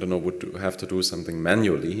 I don't know, would have to do something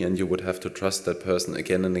manually, and you would have to trust that person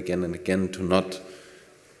again and again and again to not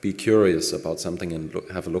be curious about something and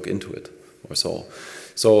have a look into it or so.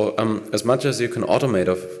 So as much as you can automate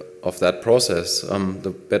of that process,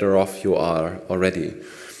 the better off you are already.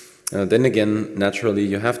 Then again, naturally,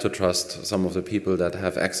 you have to trust some of the people that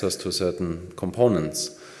have access to certain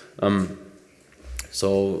components. That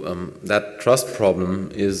trust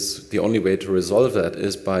problem is the only way to resolve that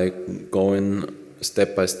is by going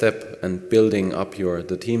step by step and building up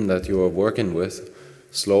the team that you are working with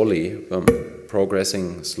slowly,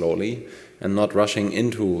 progressing slowly, and not rushing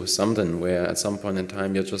into something where at some point in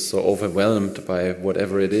time you're just so overwhelmed by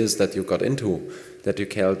whatever it is that you got into that you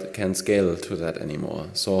can't scale to that anymore.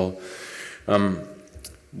 So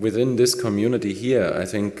within this community here, I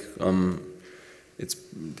think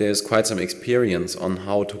there's quite some experience on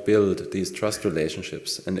how to build these trust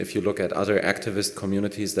relationships. And if you look at other activist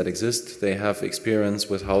communities that exist, they have experience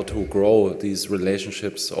with how to grow these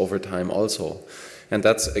relationships over time also. And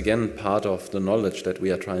that's, again, part of the knowledge that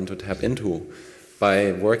we are trying to tap into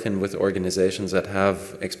by working with organizations that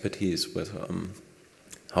have expertise with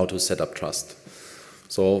how to set up trust.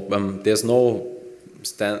 So there's no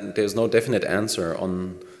definite answer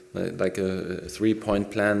on like a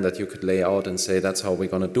 3-point plan that you could lay out and say that's how we're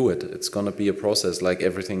going to do it. It's going to be a process like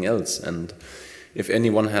everything else. And if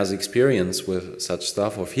anyone has experience with such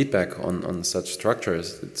stuff or feedback on such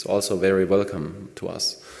structures, it's also very welcome to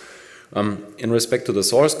us. In respect to the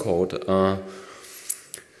source code, well,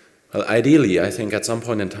 ideally, I think at some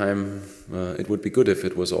point in time it would be good if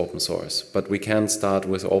it was open source, but we can't start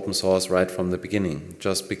with open source right from the beginning,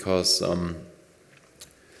 just because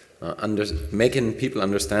making people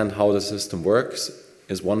understand how the system works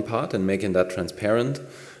is one part, and making that transparent,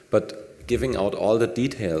 but giving out all the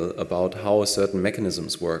detail about how certain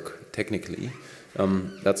mechanisms work technically,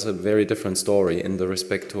 that's a very different story in the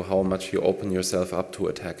respect to how much you open yourself up to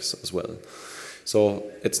attacks as well. So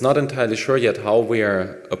it's not entirely sure yet how we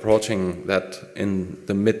are approaching that in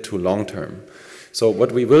the mid to long term. So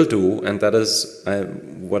what we will do, and that is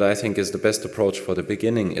what I think is the best approach for the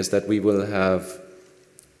beginning, is that we will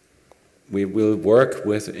work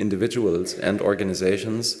with individuals and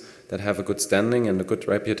organizations that have a good standing and a good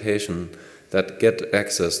reputation, that get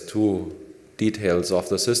access to details of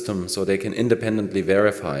the system so they can independently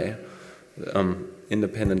verify,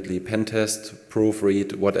 independently pen test,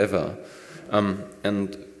 proofread, whatever,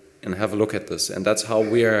 and have a look at this. And that's how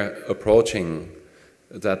we are approaching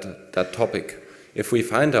that topic. If we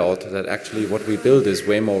find out that actually what we build is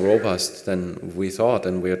way more robust than we thought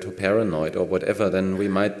and we're too paranoid or whatever, then we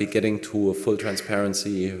might be getting to a full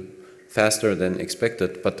transparency faster than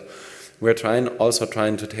expected. But we're also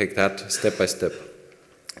trying to take that step by step.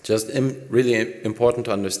 Just really important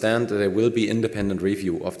to understand that there will be independent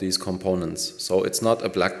review of these components. So it's not a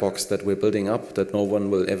black box that we're building up that no one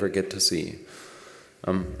will ever get to see.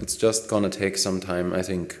 It's just going to take some time, I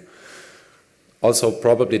think. Also,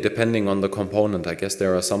 probably depending on the component. I guess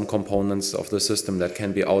there are some components of the system that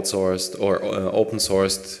can be outsourced or open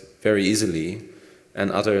sourced very easily, and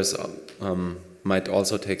others might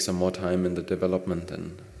also take some more time in the development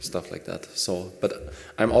and stuff like that. So, but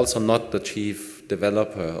I'm also not the chief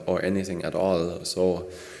developer or anything at all. So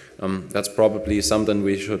that's probably something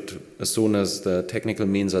we should, as soon as the technical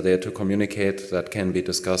means are there to communicate, that can be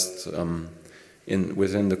discussed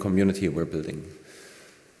within the community we're building.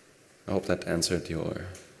 I hope that answered your...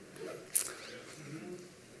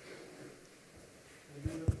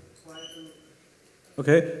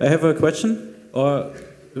 Okay, I have a question. I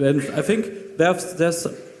think there are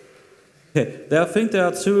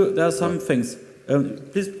some things.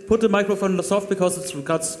 Please put the microphone soft because it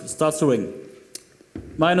starts to ring.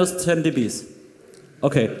 Minus 10 dBs.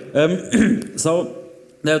 Okay, so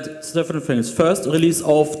there's different things. First, release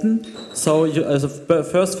often. So the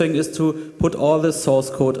first thing is to put all the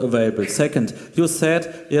source code available. Second, you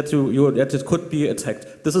said that it could be attacked.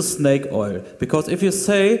 This is snake oil. Because if you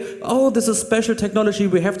say, oh, this is special technology,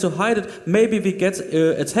 we have to hide it, maybe we get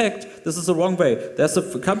attacked, this is the wrong way. There's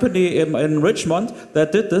a company in Richmond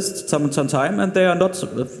that did this some time, and they are not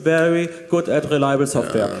very good at reliable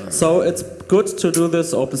software. So it's good to do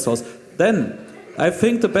this open source. Then, I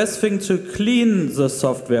think the best thing to clean the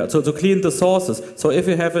software, to clean the sources. So if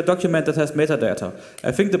you have a document that has metadata,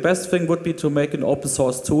 I think the best thing would be to make an open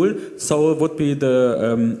source tool. So it would be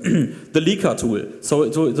the leaker tool. So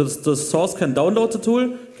the source can download the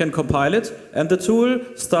tool, can compile it, and the tool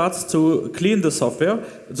starts to clean the software,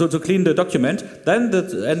 so to clean the document. Then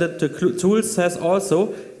the tool says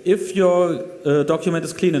also if your document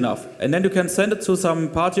is clean enough. And then you can send it to some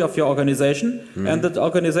party of your organization, and the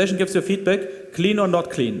organization gives you feedback, clean or not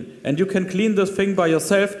clean. And you can clean the thing by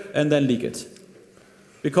yourself and then leak it.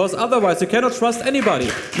 Because otherwise you cannot trust anybody.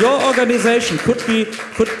 Your organization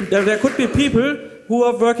there could be people who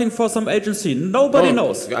are working for some agency. Nobody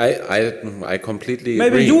knows. I completely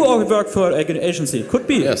Maybe agree. you all work for an agency. Could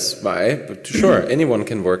be. Yes, but sure, anyone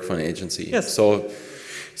can work for an agency. Yes.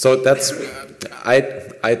 So that's,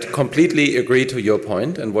 I completely agree to your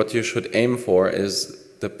point, and what you should aim for is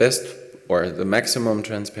the best or the maximum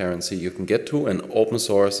transparency you can get to, and open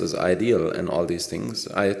source is ideal and all these things.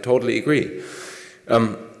 I totally agree.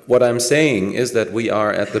 What I'm saying is that we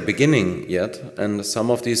are at the beginning yet, and some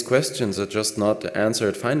of these questions are just not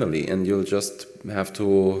answered finally, and you'll just have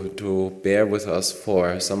to bear with us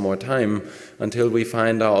for some more time until we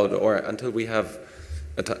find out, or until we have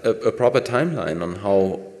a proper timeline on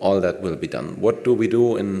how all that will be done. What do we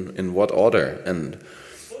do in what order? And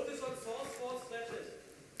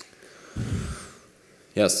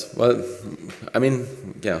yes, well, I mean,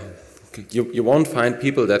 yeah. You won't find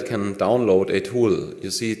people that can download a tool,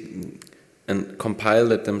 you see, and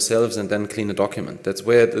compile it themselves and then clean a document. That's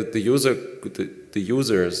where the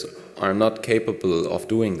users are not capable of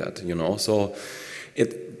doing that, you know. So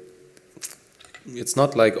it's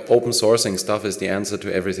not like open sourcing stuff is the answer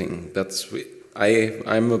to everything.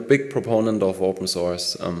 I'm a big proponent of open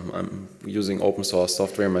source. I'm using open source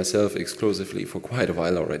software myself exclusively for quite a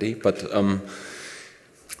while already, but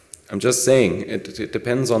I'm just saying, it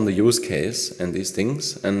depends on the use case and these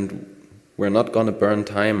things, and we're not going to burn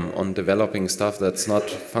time on developing stuff that's not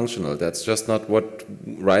functional. That's just not what,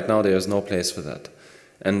 right now there's no place for that.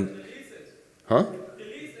 And, Delete it. Huh?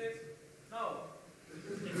 Delete it now.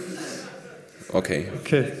 Okay.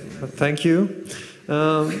 Okay, thank you.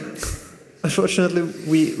 Unfortunately,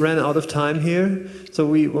 we ran out of time here, so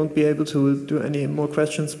we won't be able to do any more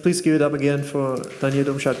questions. Please give it up again for Daniel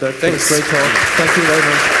Domscheit-Berg. Thanks. Great talk. Thank you very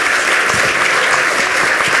much.